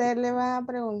 usted le va a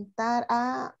preguntar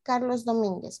a Carlos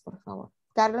Domínguez, por favor.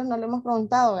 Carlos, no le hemos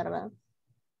preguntado, ¿verdad?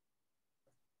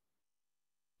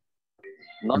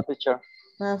 No, teacher.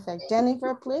 Perfect.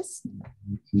 Jennifer, please.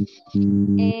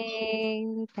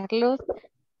 Carlos,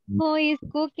 who is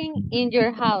cooking in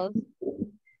your house?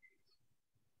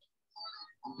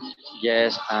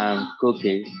 Yes, I'm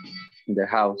cooking in the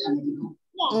house.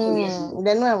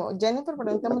 De nuevo, Jennifer,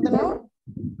 preguntamos de nuevo.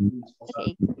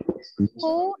 Okay.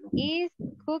 Who is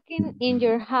cooking in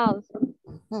your house?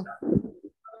 Who?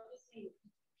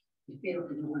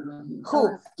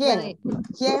 ¿Quién?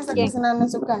 ¿Quién está cocinando en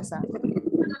su casa?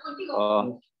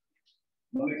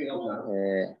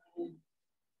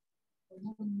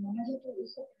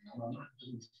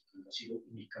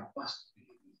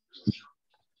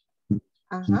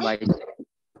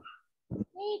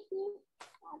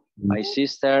 My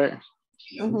sister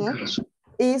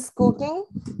is cooking.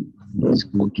 Is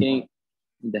cooking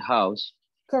in the house.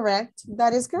 Correct.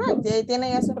 That is correct. Y ahí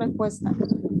tiene ya su respuesta.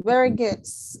 Very good.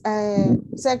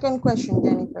 Second question,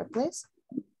 Jennifer, please.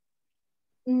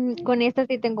 Con esta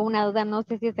sí tengo una duda. No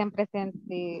sé si está en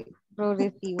presente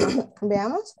progresivo.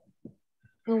 Veamos.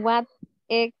 What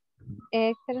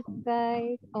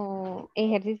exercise o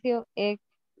ejercicio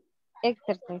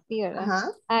exercise, ¿sí,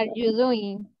 verdad? Are you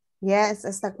doing? Yes,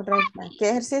 está correcta. ¿Qué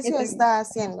ejercicio está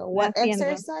haciendo? What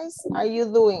exercise are you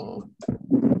doing?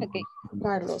 Okay.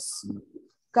 Carlos.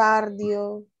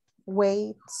 Cardio,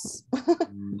 weights.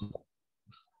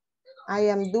 I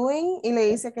am doing y le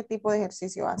dice qué tipo de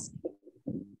ejercicio hace.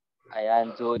 I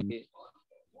am doing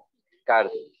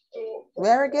cardio.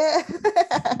 Very good.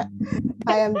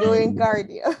 I am doing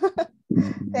cardio.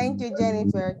 Thank you,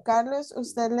 Jennifer. Carlos,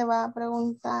 usted le va a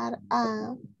preguntar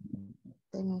a...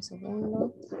 Deme un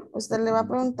segundo. Usted le va a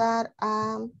preguntar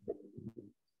a...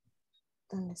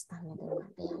 ¿Dónde están los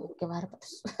demás? Vean, qué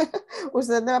bárbaros.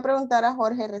 Usted le va a preguntar a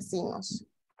Jorge Recinos.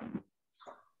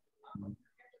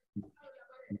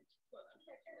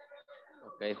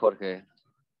 Ok, Jorge.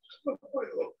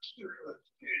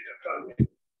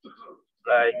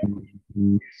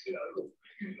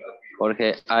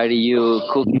 Jorge, are you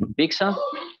cooking pizza?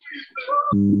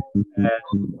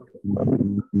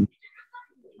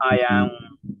 I am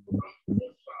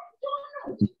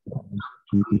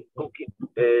cooking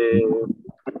the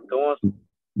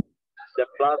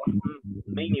plus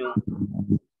menu.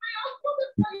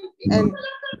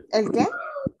 ¿El qué?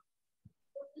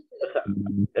 O sea,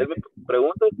 él me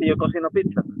pregunta si yo cocino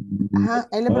pizza. Ajá,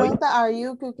 él le pregunta, are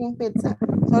you cooking pizza?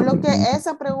 Solo que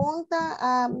esa pregunta,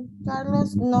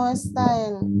 Carlos, no está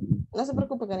en, no se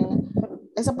preocupe, Karina.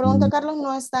 Esa pregunta, Carlos,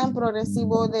 no está en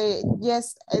progresivo de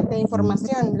yes, de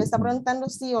información. Le está preguntando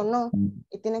sí o no.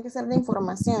 Y tiene que ser de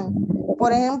información.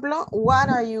 Por ejemplo, what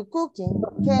are you cooking?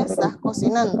 ¿Qué estás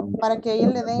cocinando? Para que ella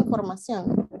le dé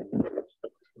información.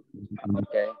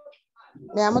 Okay.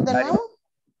 Veamos de nuevo.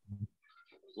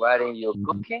 What are you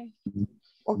cooking?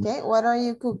 Okay, what are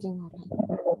you cooking?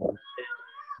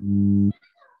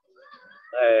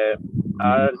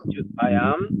 I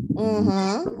am.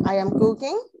 I am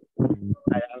cooking.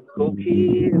 I am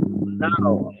cooking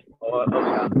now.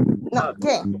 No,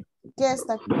 ¿qué? ¿Qué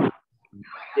está aquí?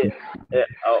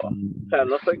 O sea,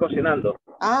 no estoy cocinando.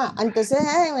 Ah, entonces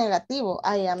es en negativo.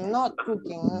 I am not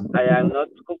cooking. I am not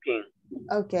cooking.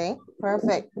 Okay,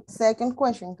 perfect. Second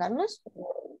question, Carlos.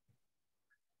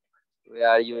 Where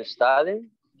are you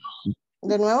studying?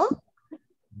 ¿De nuevo?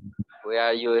 Where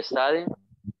are you studying?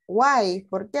 Why?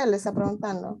 ¿Por qué le está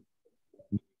preguntando?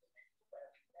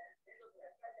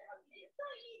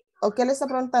 ¿O qué le está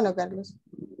preguntando, Carlos?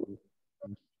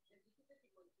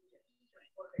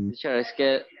 Teacher, es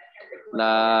que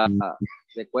la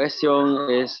cuestión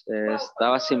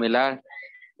estaba similar.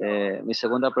 Mi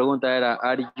segunda pregunta era,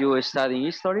 ¿Are you studying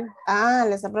history? Ah,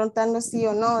 le está preguntando sí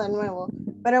o no de nuevo.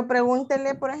 Pero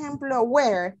pregúntele, por ejemplo,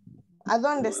 where. ¿A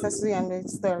dónde está estudiando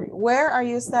history? Where are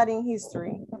you studying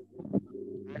history?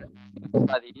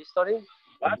 Study history?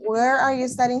 Where are you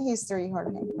studying history,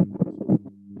 Jorge?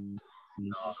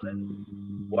 No,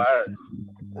 where?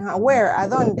 Where, ¿a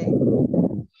dónde?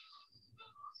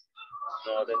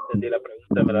 No entendí la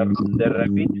pregunta, ¿me la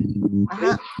repite?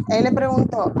 Ajá, él le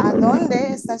preguntó, ¿a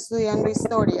dónde está estudiando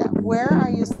historia? Where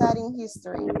are you studying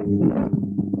history?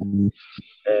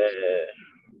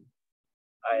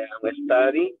 I am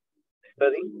studying the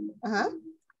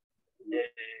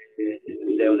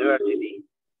university.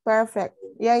 Perfect.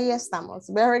 Y ahí estamos.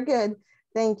 Very good.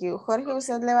 Thank you. Jorge,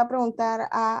 usted le va a preguntar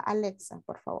a Alexa,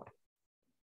 por favor.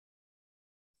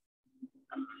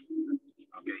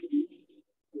 Okay.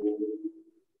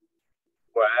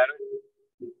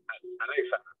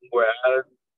 Alexa, where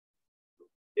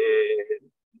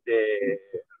the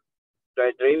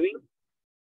driving?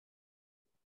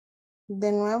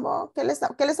 De nuevo, ¿qué le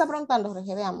está preguntando,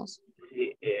 Jorge? Veamos.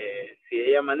 Si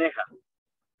ella maneja.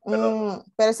 Pero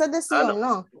eso es de sí o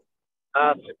no.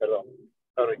 Sí, perdón.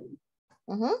 Sorry.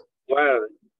 Where,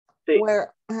 sí.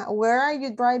 Where are you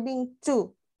driving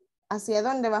to? ¿Hacia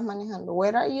dónde vas manejando?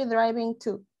 Where are you driving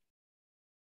to?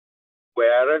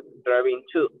 Where driving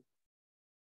to?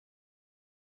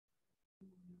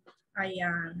 I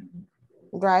am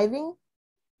driving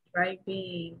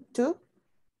to.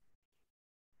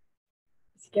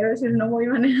 Si quiero decir no voy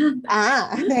manejando.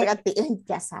 Negativo.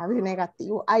 Ya sabe,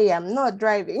 negativo. I am not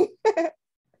driving.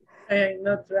 I am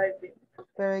not driving.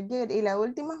 Very good. ¿Y la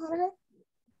última, Jorge?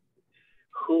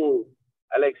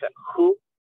 Alexa, who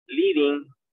living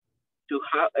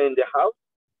in the house?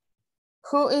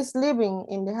 Who is living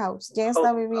in the house? ¿Quién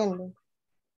está viviendo?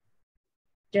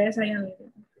 Yes, I am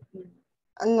living.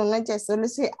 No, no, yes, solo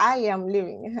dice I am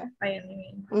living. I am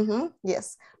living.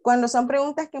 Yes. Cuando son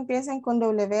preguntas que empiecen con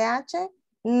WH,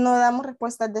 no damos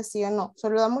respuestas de sí o no,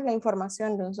 solo damos la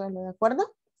información de un solo, ¿de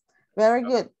acuerdo? Very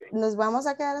good. Nos vamos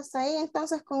a quedar hasta ahí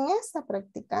entonces con esta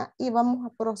práctica y vamos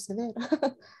a proceder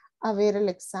a ver el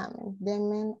examen.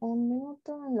 Denme un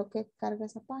minuto en lo que carga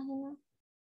esa página.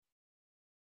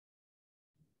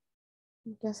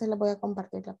 Ya se la voy a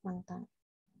compartir la pantalla.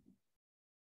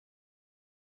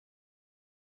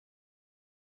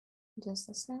 Just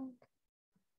a sec.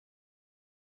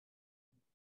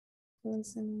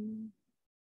 Listening.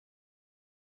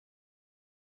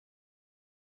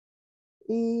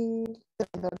 Y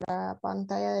la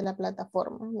pantalla de la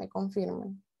plataforma, me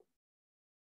confirman.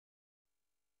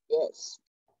 Yes.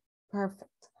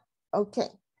 Perfect. Okay.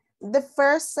 The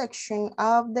first section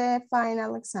of the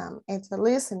final exam is the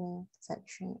listening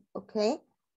section. Okay.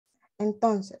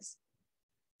 Entonces,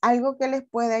 algo que les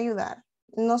puede ayudar,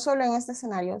 no solo en este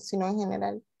escenario, sino en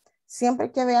general.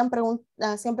 Siempre que vean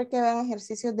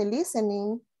ejercicios de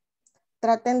listening,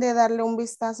 traten de darle un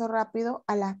vistazo rápido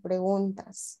a las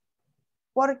preguntas.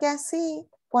 Porque así,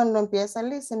 cuando empieza el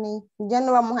listening, ya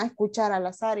no vamos a escuchar al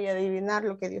azar y adivinar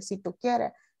lo que Diosito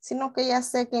quiere, sino que ya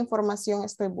sé qué información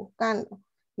estoy buscando.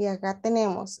 Y acá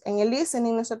tenemos, en el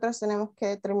listening nosotros tenemos que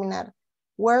determinar,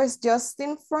 where is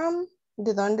Justin from?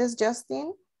 ¿De dónde es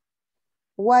Justin?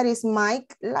 What is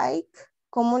Mike like?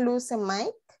 ¿Cómo luce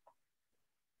Mike?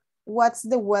 What's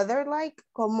the weather like?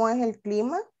 ¿Cómo es el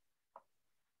clima?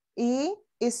 Y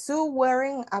is Sue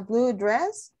wearing a blue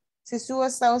dress? Si Sue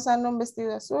está usando un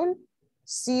vestido azul,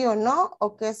 sí o no,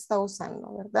 o qué está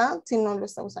usando, ¿verdad? Si no lo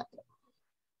está usando.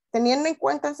 Teniendo en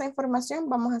cuenta esa información,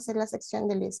 vamos a hacer la sección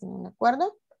de listening, ¿de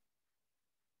acuerdo?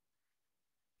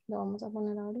 Lo vamos a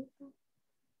poner ahorita.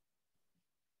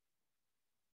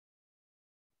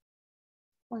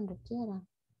 Cuando quiera.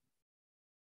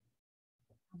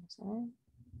 Vamos a ver.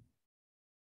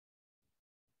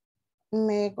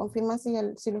 Me confirma si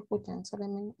lo escuchan,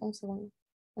 solamente un segundo.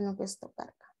 en lo que esto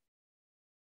carga.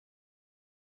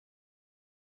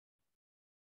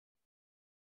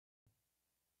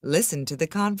 Listen to the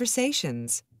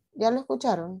conversations. ¿Ya lo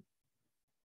escucharon?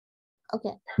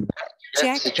 Okay.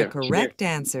 Check the correct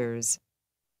answers.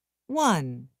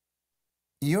 1.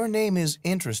 Your name is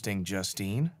interesting,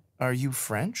 Justine. Are you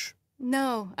French?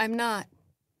 No, I'm not.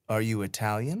 Are you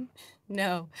Italian?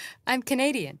 No, I'm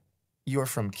Canadian. You're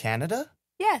from Canada?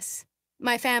 Yes,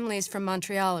 my family is from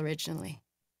Montreal originally.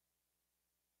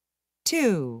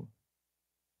 2.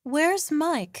 Where's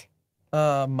Mike?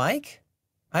 Mike?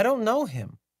 I don't know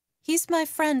him. He's my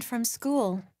friend from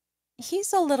school.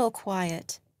 He's a little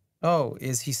quiet. Oh,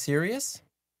 is he serious?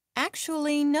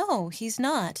 Actually, no, he's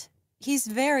not. He's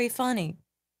very funny.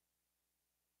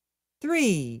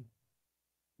 3.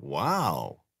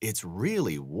 Wow, it's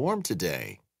really warm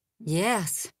today.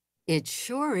 Yes, it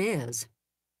sure is.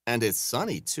 And it's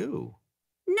sunny too.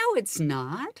 No, it's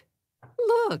not.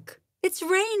 Look, it's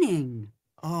raining.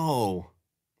 Oh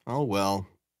well.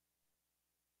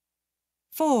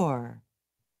 4.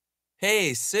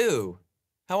 Hey, Sue.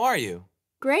 How are you?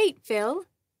 Great, Phil.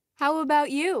 How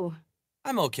about you?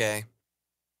 I'm okay.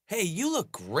 Hey, you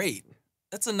look great.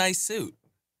 That's a nice suit.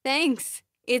 Thanks.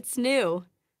 It's new.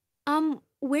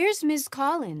 Where's Ms.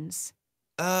 Collins?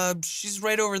 She's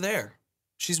right over there.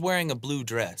 She's wearing a blue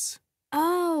dress.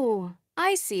 Oh,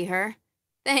 I see her.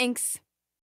 Thanks.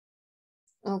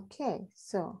 Okay,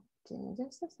 so, give me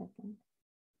just a second.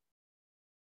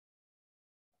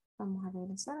 Vamos a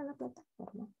regresar a la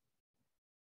plataforma.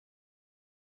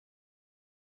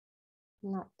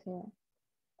 Not there.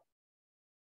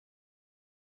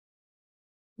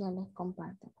 Ya les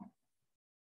comparto.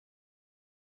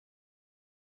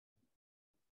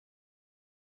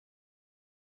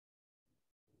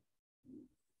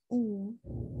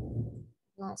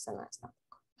 No, esa no está.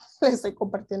 Les estoy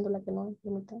compartiendo la que no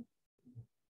implementé.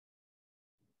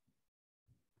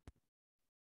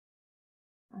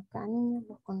 Acá, niños,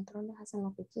 los controles hacen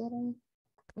lo que quieren,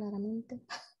 claramente.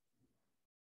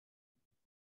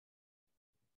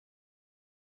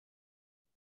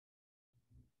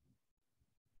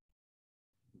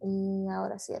 Y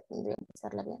ahora sí, tendría que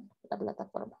empezarla bien, la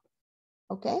plataforma.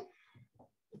 ¿Ok?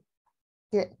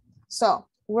 Good. So,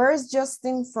 where is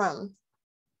Justin from?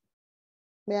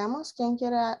 Veamos, ¿quién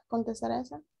quiere contestar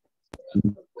esa?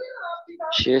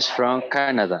 She's from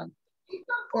Canada.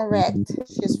 Correct.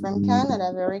 She's from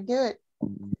Canada. Very good.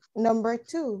 Number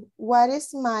 2. What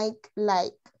is Mike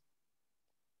like?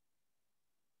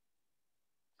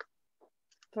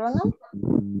 Ronald?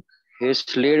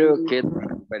 He's little kid,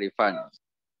 very funny.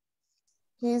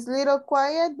 He's little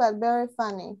quiet, but very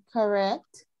funny.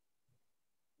 Correct.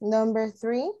 Number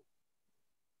 3.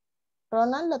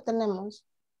 Ronald, lo tenemos.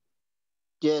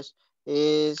 Yes,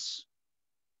 it's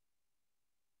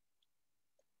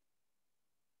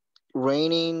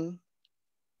raining.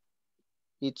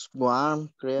 It's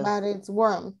warm, creo. But it's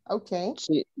warm. Okay.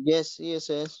 Sí, yes, yes.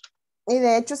 Y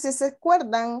de hecho, si se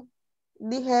acuerdan,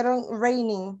 dijeron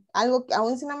raining. Algo que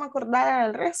aún si no me acordara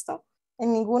del resto,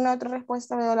 en ninguna otra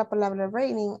respuesta veo la palabra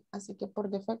raining. Así que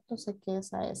por defecto sé que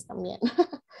esa es también.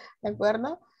 ¿De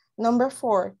acuerdo? Number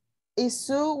 4. Is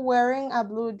Sue wearing a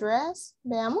blue dress?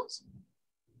 Veamos.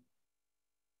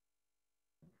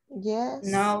 Yes.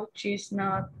 No, she's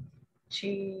not.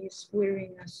 She's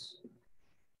wearing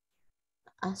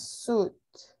a suit.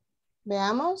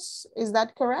 Veamos. Is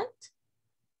that correct?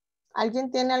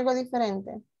 ¿Alguien tiene algo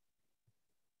diferente?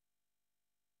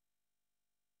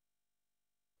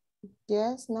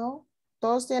 Yes, no.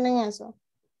 ¿Todos tienen eso?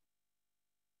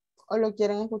 ¿O lo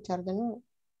quieren escuchar de nuevo?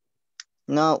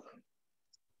 No.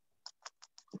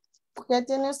 ¿Qué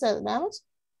tiene usted? Veamos.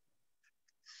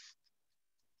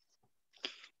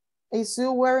 Is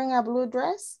Sue wearing a blue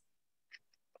dress?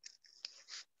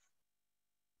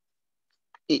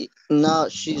 No,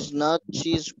 she's not.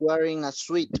 She's wearing a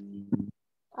suit.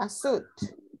 A suit.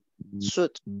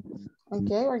 Suit.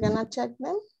 Okay, we're gonna check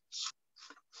them.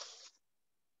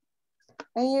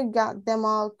 And you got them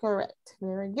all correct.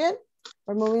 Very good.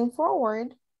 We're moving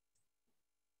forward.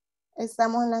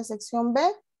 Estamos en la sección B.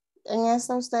 En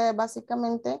esta ustedes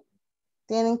básicamente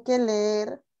tienen que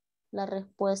leer la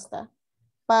respuesta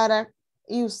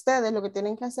y ustedes lo que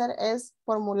tienen que hacer es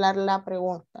formular la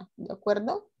pregunta, ¿de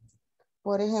acuerdo?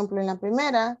 Por ejemplo, en la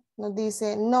primera nos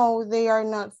dice, no, they are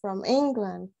not from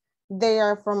England, they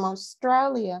are from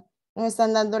Australia. Nos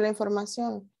están dando la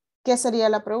información. ¿Qué sería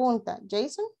la pregunta?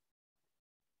 Jason?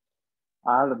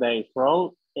 Are they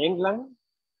from England?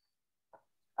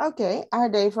 Okay, are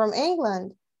they from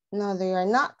England? No, they are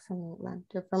not from England.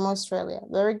 They're from Australia.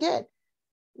 Very good.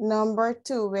 Number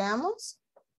 2, veamos.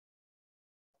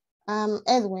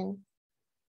 Edwin.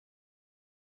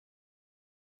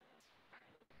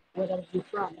 Where are you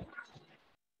from?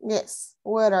 Yes,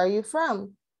 where are you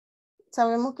from?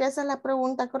 Sabemos que esa es la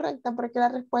pregunta correcta porque la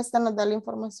respuesta nos da la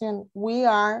información. We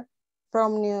are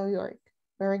from New York.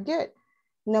 Very good.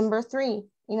 Number 3.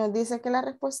 Y nos dice que la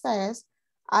respuesta es,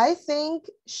 I think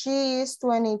she is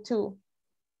 22.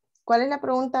 ¿Cuál es la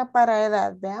pregunta para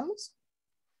edad? Veamos.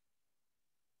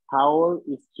 How old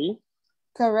is she?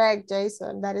 Correct,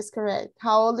 Jason. That is correct.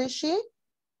 How old is she?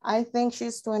 I think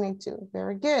she's 22.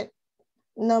 Very good.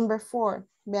 Number 4.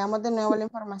 Veamos de nuevo la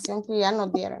información que ya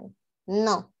nos dieron.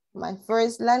 No, my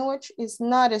first language is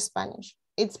not Spanish.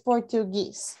 It's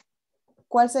Portuguese.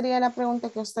 ¿Cuál sería la pregunta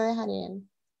que ustedes harían?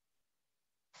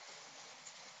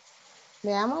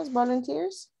 Veamos,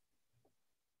 volunteers.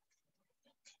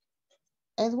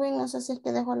 Edwin, no sé si es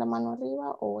que dejó la mano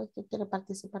arriba o es que quiere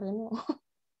participar de nuevo.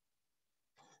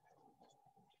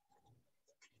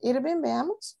 Irving,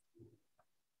 veamos.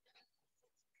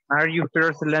 Are your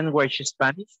first language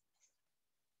Spanish?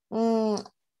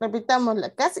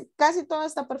 Repitámosla. Casi todo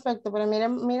está perfecto, pero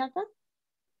mira acá.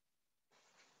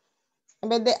 En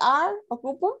vez de are,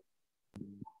 ocupo.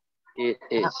 Is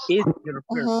your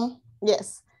first?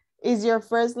 Yes. Is your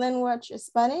first language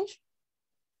Spanish?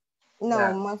 No,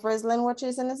 Yeah. my first language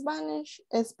isn't Spanish,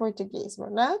 es portugués,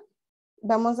 ¿verdad?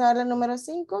 Vamos a ver el número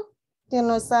 5, que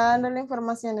nos está dando la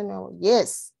información de nuevo.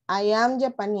 Yes, I am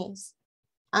Japanese.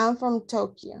 I'm from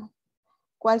Tokyo.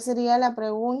 ¿Cuál sería la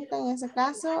pregunta en ese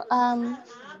caso?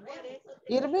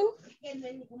 Irving?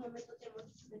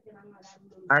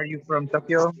 Are you from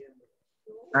Tokyo?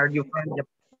 Are you from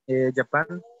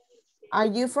Japan? Are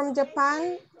you from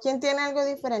Japan? ¿Quién tiene algo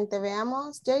diferente?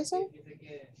 Veamos, Jason.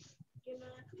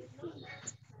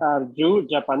 Are you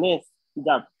Japanese?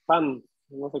 Japan.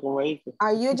 No sé cómo dice.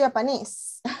 Are you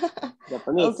Japanese?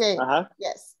 Japanese. Okay. Ajá.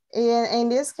 Yes. In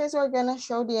this case, we're going to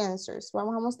show the answers.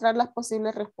 Vamos a mostrar las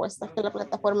posibles respuestas que la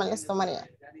plataforma les tomaría.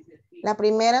 La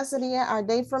primera sería, are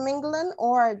they from England?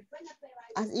 Or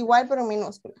igual pero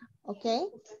minúscula. Okay.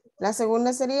 La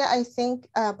segunda sería, I think,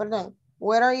 perdón,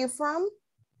 where are you from?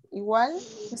 Igual,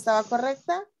 estaba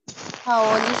correcta. How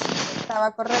old is she?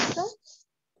 Estaba correcta.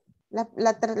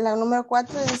 La número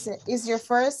 4 dice, is your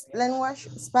first language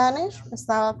Spanish?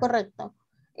 Estaba correcto.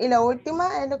 Y la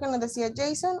última es lo que nos decía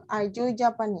Jason, are you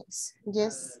Japanese?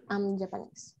 Yes, I'm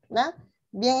Japanese. ¿Verdad?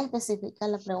 Bien específica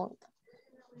la pregunta.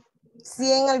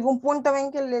 Si en algún punto ven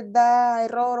que les da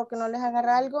error o que no les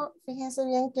agarra algo, fíjense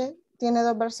bien que tiene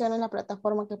dos versiones la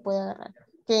plataforma que puede agarrar.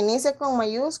 Que inicie con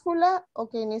mayúscula o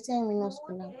que inicie en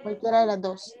minúscula. Cualquiera de las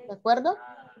dos. ¿De acuerdo?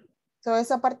 So,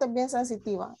 esa parte es bien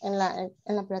sensitiva en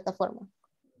la plataforma.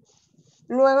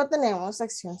 Luego tenemos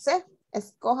sección C.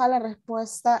 Escoja la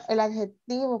respuesta, el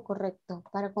adjetivo correcto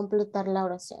para completar la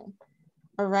oración.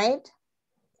 All right.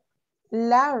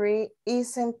 Larry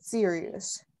isn't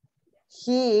serious.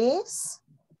 He is.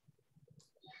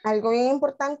 Algo bien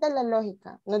importante en la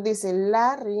lógica. Nos dice,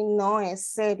 Larry no es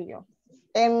serio.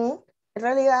 En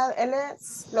realidad, él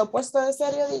es lo opuesto de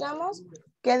serio, digamos.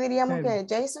 ¿Qué diríamos que es,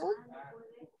 Jason?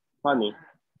 Funny.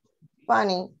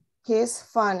 Funny. He's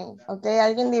funny. Ok,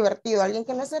 alguien divertido. Alguien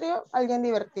que no es serio, alguien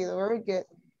divertido. Very good.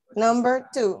 Number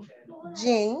 2.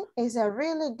 Jean is a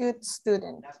really good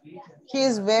student. He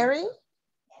is very.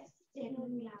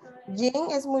 Jean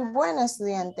es muy buena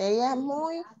estudiante. Ella es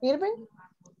muy. Irving?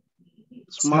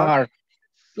 Smart.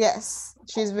 Yes,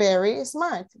 she's very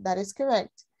smart. That is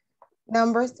correct.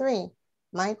 Number 3.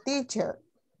 My teacher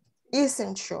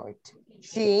isn't short.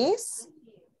 She is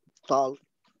tall.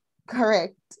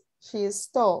 Correct. She is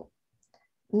tall.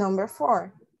 Number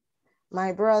 4.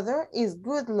 My brother is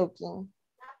good looking.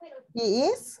 He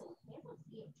is.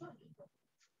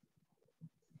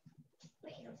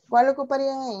 ¿Cuál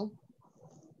ocuparían ahí?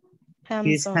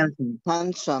 He's handsome.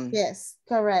 Handsome. Yes,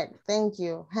 correct. Thank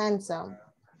you. Handsome.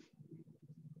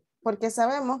 Porque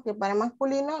sabemos que para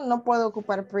masculino no puedo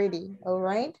ocupar pretty. All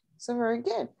right? So very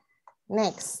good.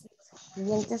 Next.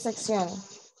 Siguiente sección.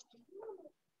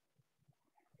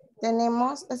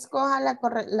 Tenemos, escoja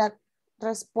la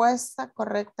respuesta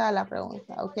correcta a la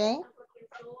pregunta, ¿ok?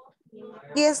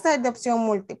 Y esta es de opción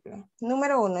múltiple.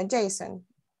 Número 1, Jason.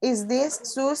 Is this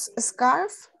Sue's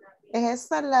scarf? ¿Es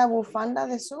esta la bufanda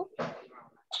de Sue?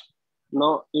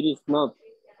 No, it is not.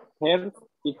 Hers,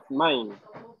 it's mine.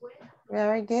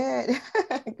 Very good.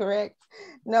 Correct.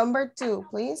 Number 2,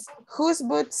 please. Whose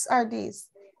boots are these?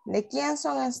 ¿De quién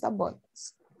son estas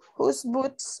botas? Whose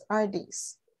boots are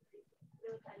these?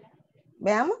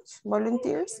 Veamos,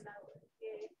 volunteers.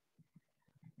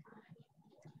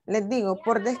 Les digo,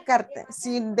 por descarte.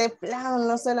 Si de plano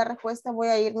no sé la respuesta, voy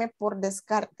a irme por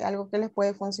descarte, algo que les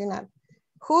puede funcionar.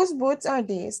 Whose boots are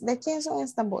these? ¿De quién son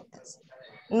estas botas?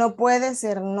 No puede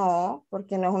ser no,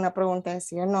 porque no es una pregunta de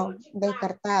sí o no,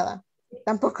 descartada.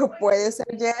 Tampoco puede ser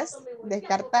yes,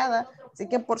 descartada. Así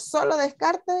que por solo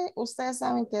descarte, ustedes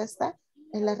saben que esta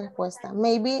es la respuesta.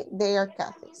 Maybe they are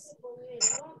Kathy's.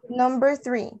 Number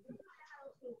 3.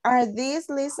 Are these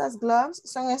Lisa's gloves?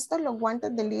 ¿Son estos los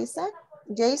guantes de Lisa?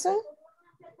 Jason?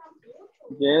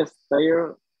 Yes, they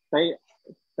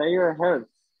are hers.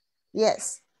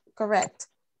 Yes, correct.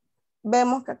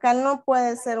 Vemos que acá no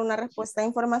puede ser una respuesta de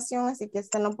información, así que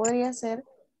esta no podría ser.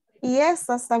 Y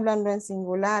esta está hablando en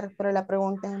singular, pero la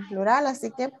pregunta es en plural,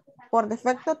 así que por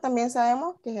defecto también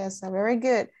sabemos que es esa. Very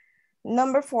good.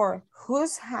 Number 4.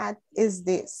 Whose hat is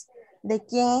this? ¿De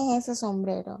quién es ese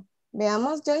sombrero?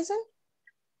 Veamos, Jason.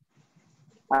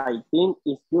 I think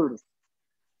it's yours.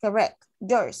 Correct.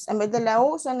 Yours. En vez de la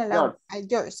U, suena la U.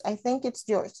 Yours. I think it's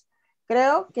yours.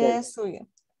 Creo que es suyo.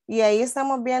 Y ahí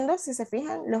estamos viendo, si se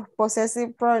fijan, los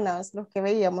possessive pronouns, los que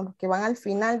veíamos, los que van al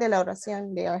final de la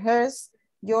oración. They are hers,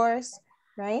 yours,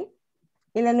 right?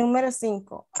 Y la número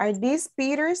 5. Are these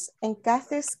Peter's and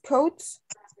Kathy's coats?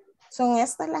 ¿Son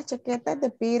estas las chaquetas de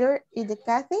Peter y de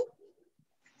Kathy?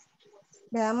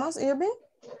 Veamos, Irving.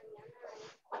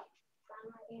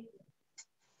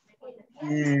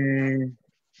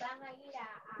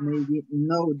 Maybe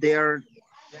no, they aren't.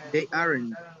 They are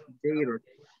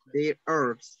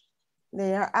ours.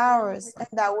 They are ours, and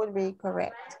that would be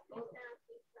correct.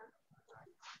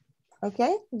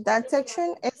 Okay, that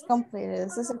section is completed.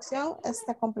 Esa sección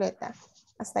está completa.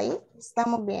 Hasta ahí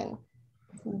estamos bien.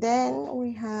 Then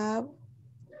we have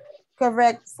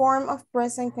correct form of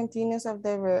present continuous of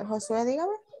the verb. Josué,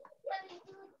 dígame.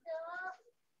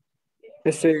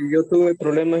 Yo tuve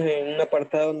problemas en un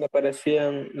apartado donde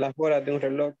aparecían las horas de un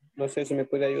reloj. No sé si me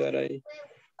puede ayudar ahí.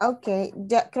 Ok,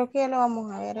 ya creo que ya lo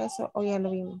vamos a ver eso, o ya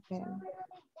lo vimos. Espérame.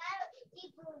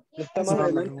 Está más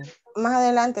adelante. Más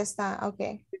adelante está, ok.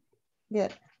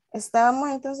 Bien. Estábamos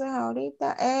entonces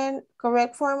ahorita en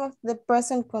correct form of the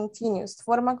present continuous.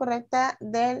 Forma correcta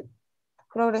del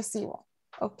progresivo.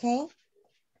 Ok.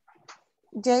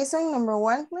 Jason, number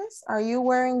 1, please. Are you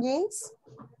wearing jeans?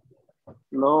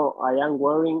 No, I am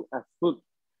wearing a suit.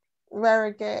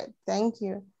 Very good. Thank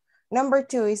you. Number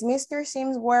 2, is Mr.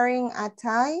 Sims wearing a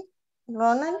tie?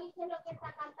 Ronald?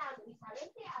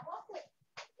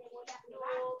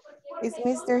 Is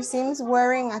Mr. Sims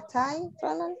wearing a tie,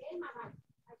 Ronald?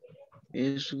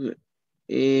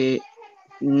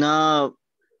 No,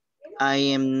 I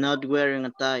am not wearing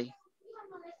a tie.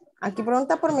 Aquí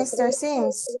pregunta por Mr.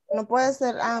 Sims. No puede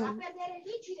ser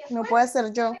no puede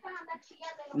ser yo.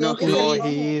 No,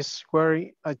 he is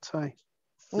wearing a tie.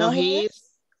 No, he is.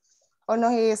 Or no,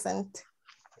 he isn't.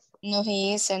 No,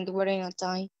 he isn't wearing a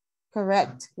tie.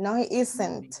 Correct. No, he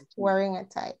isn't wearing a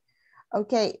tie.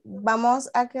 Ok, vamos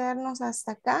a quedarnos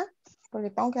hasta acá, porque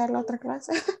tengo que dar la otra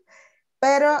clase.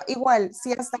 Pero igual,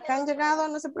 si hasta acá han llegado,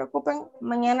 no se preocupen.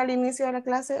 Mañana al inicio de la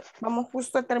clase vamos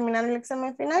justo a terminar el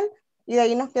examen final y de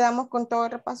ahí nos quedamos con todo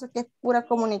el repaso que es pura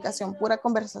comunicación, pura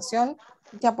conversación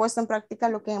que ha puesto en práctica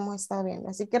lo que hemos estado viendo.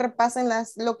 Así que repasen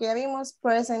lo que ya vimos: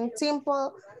 present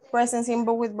simple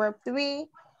with verb to be,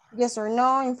 yes or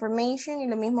no, information, y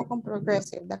lo mismo con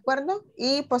progressive, ¿de acuerdo?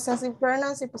 Y possessive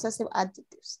pronouns y possessive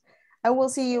adjectives. I will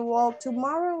see you all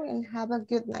tomorrow and have a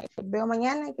good night. Los veo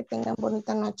mañana y que tengan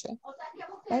bonita noche.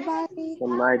 Bye bye.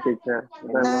 Good night, teacher.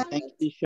 Good night.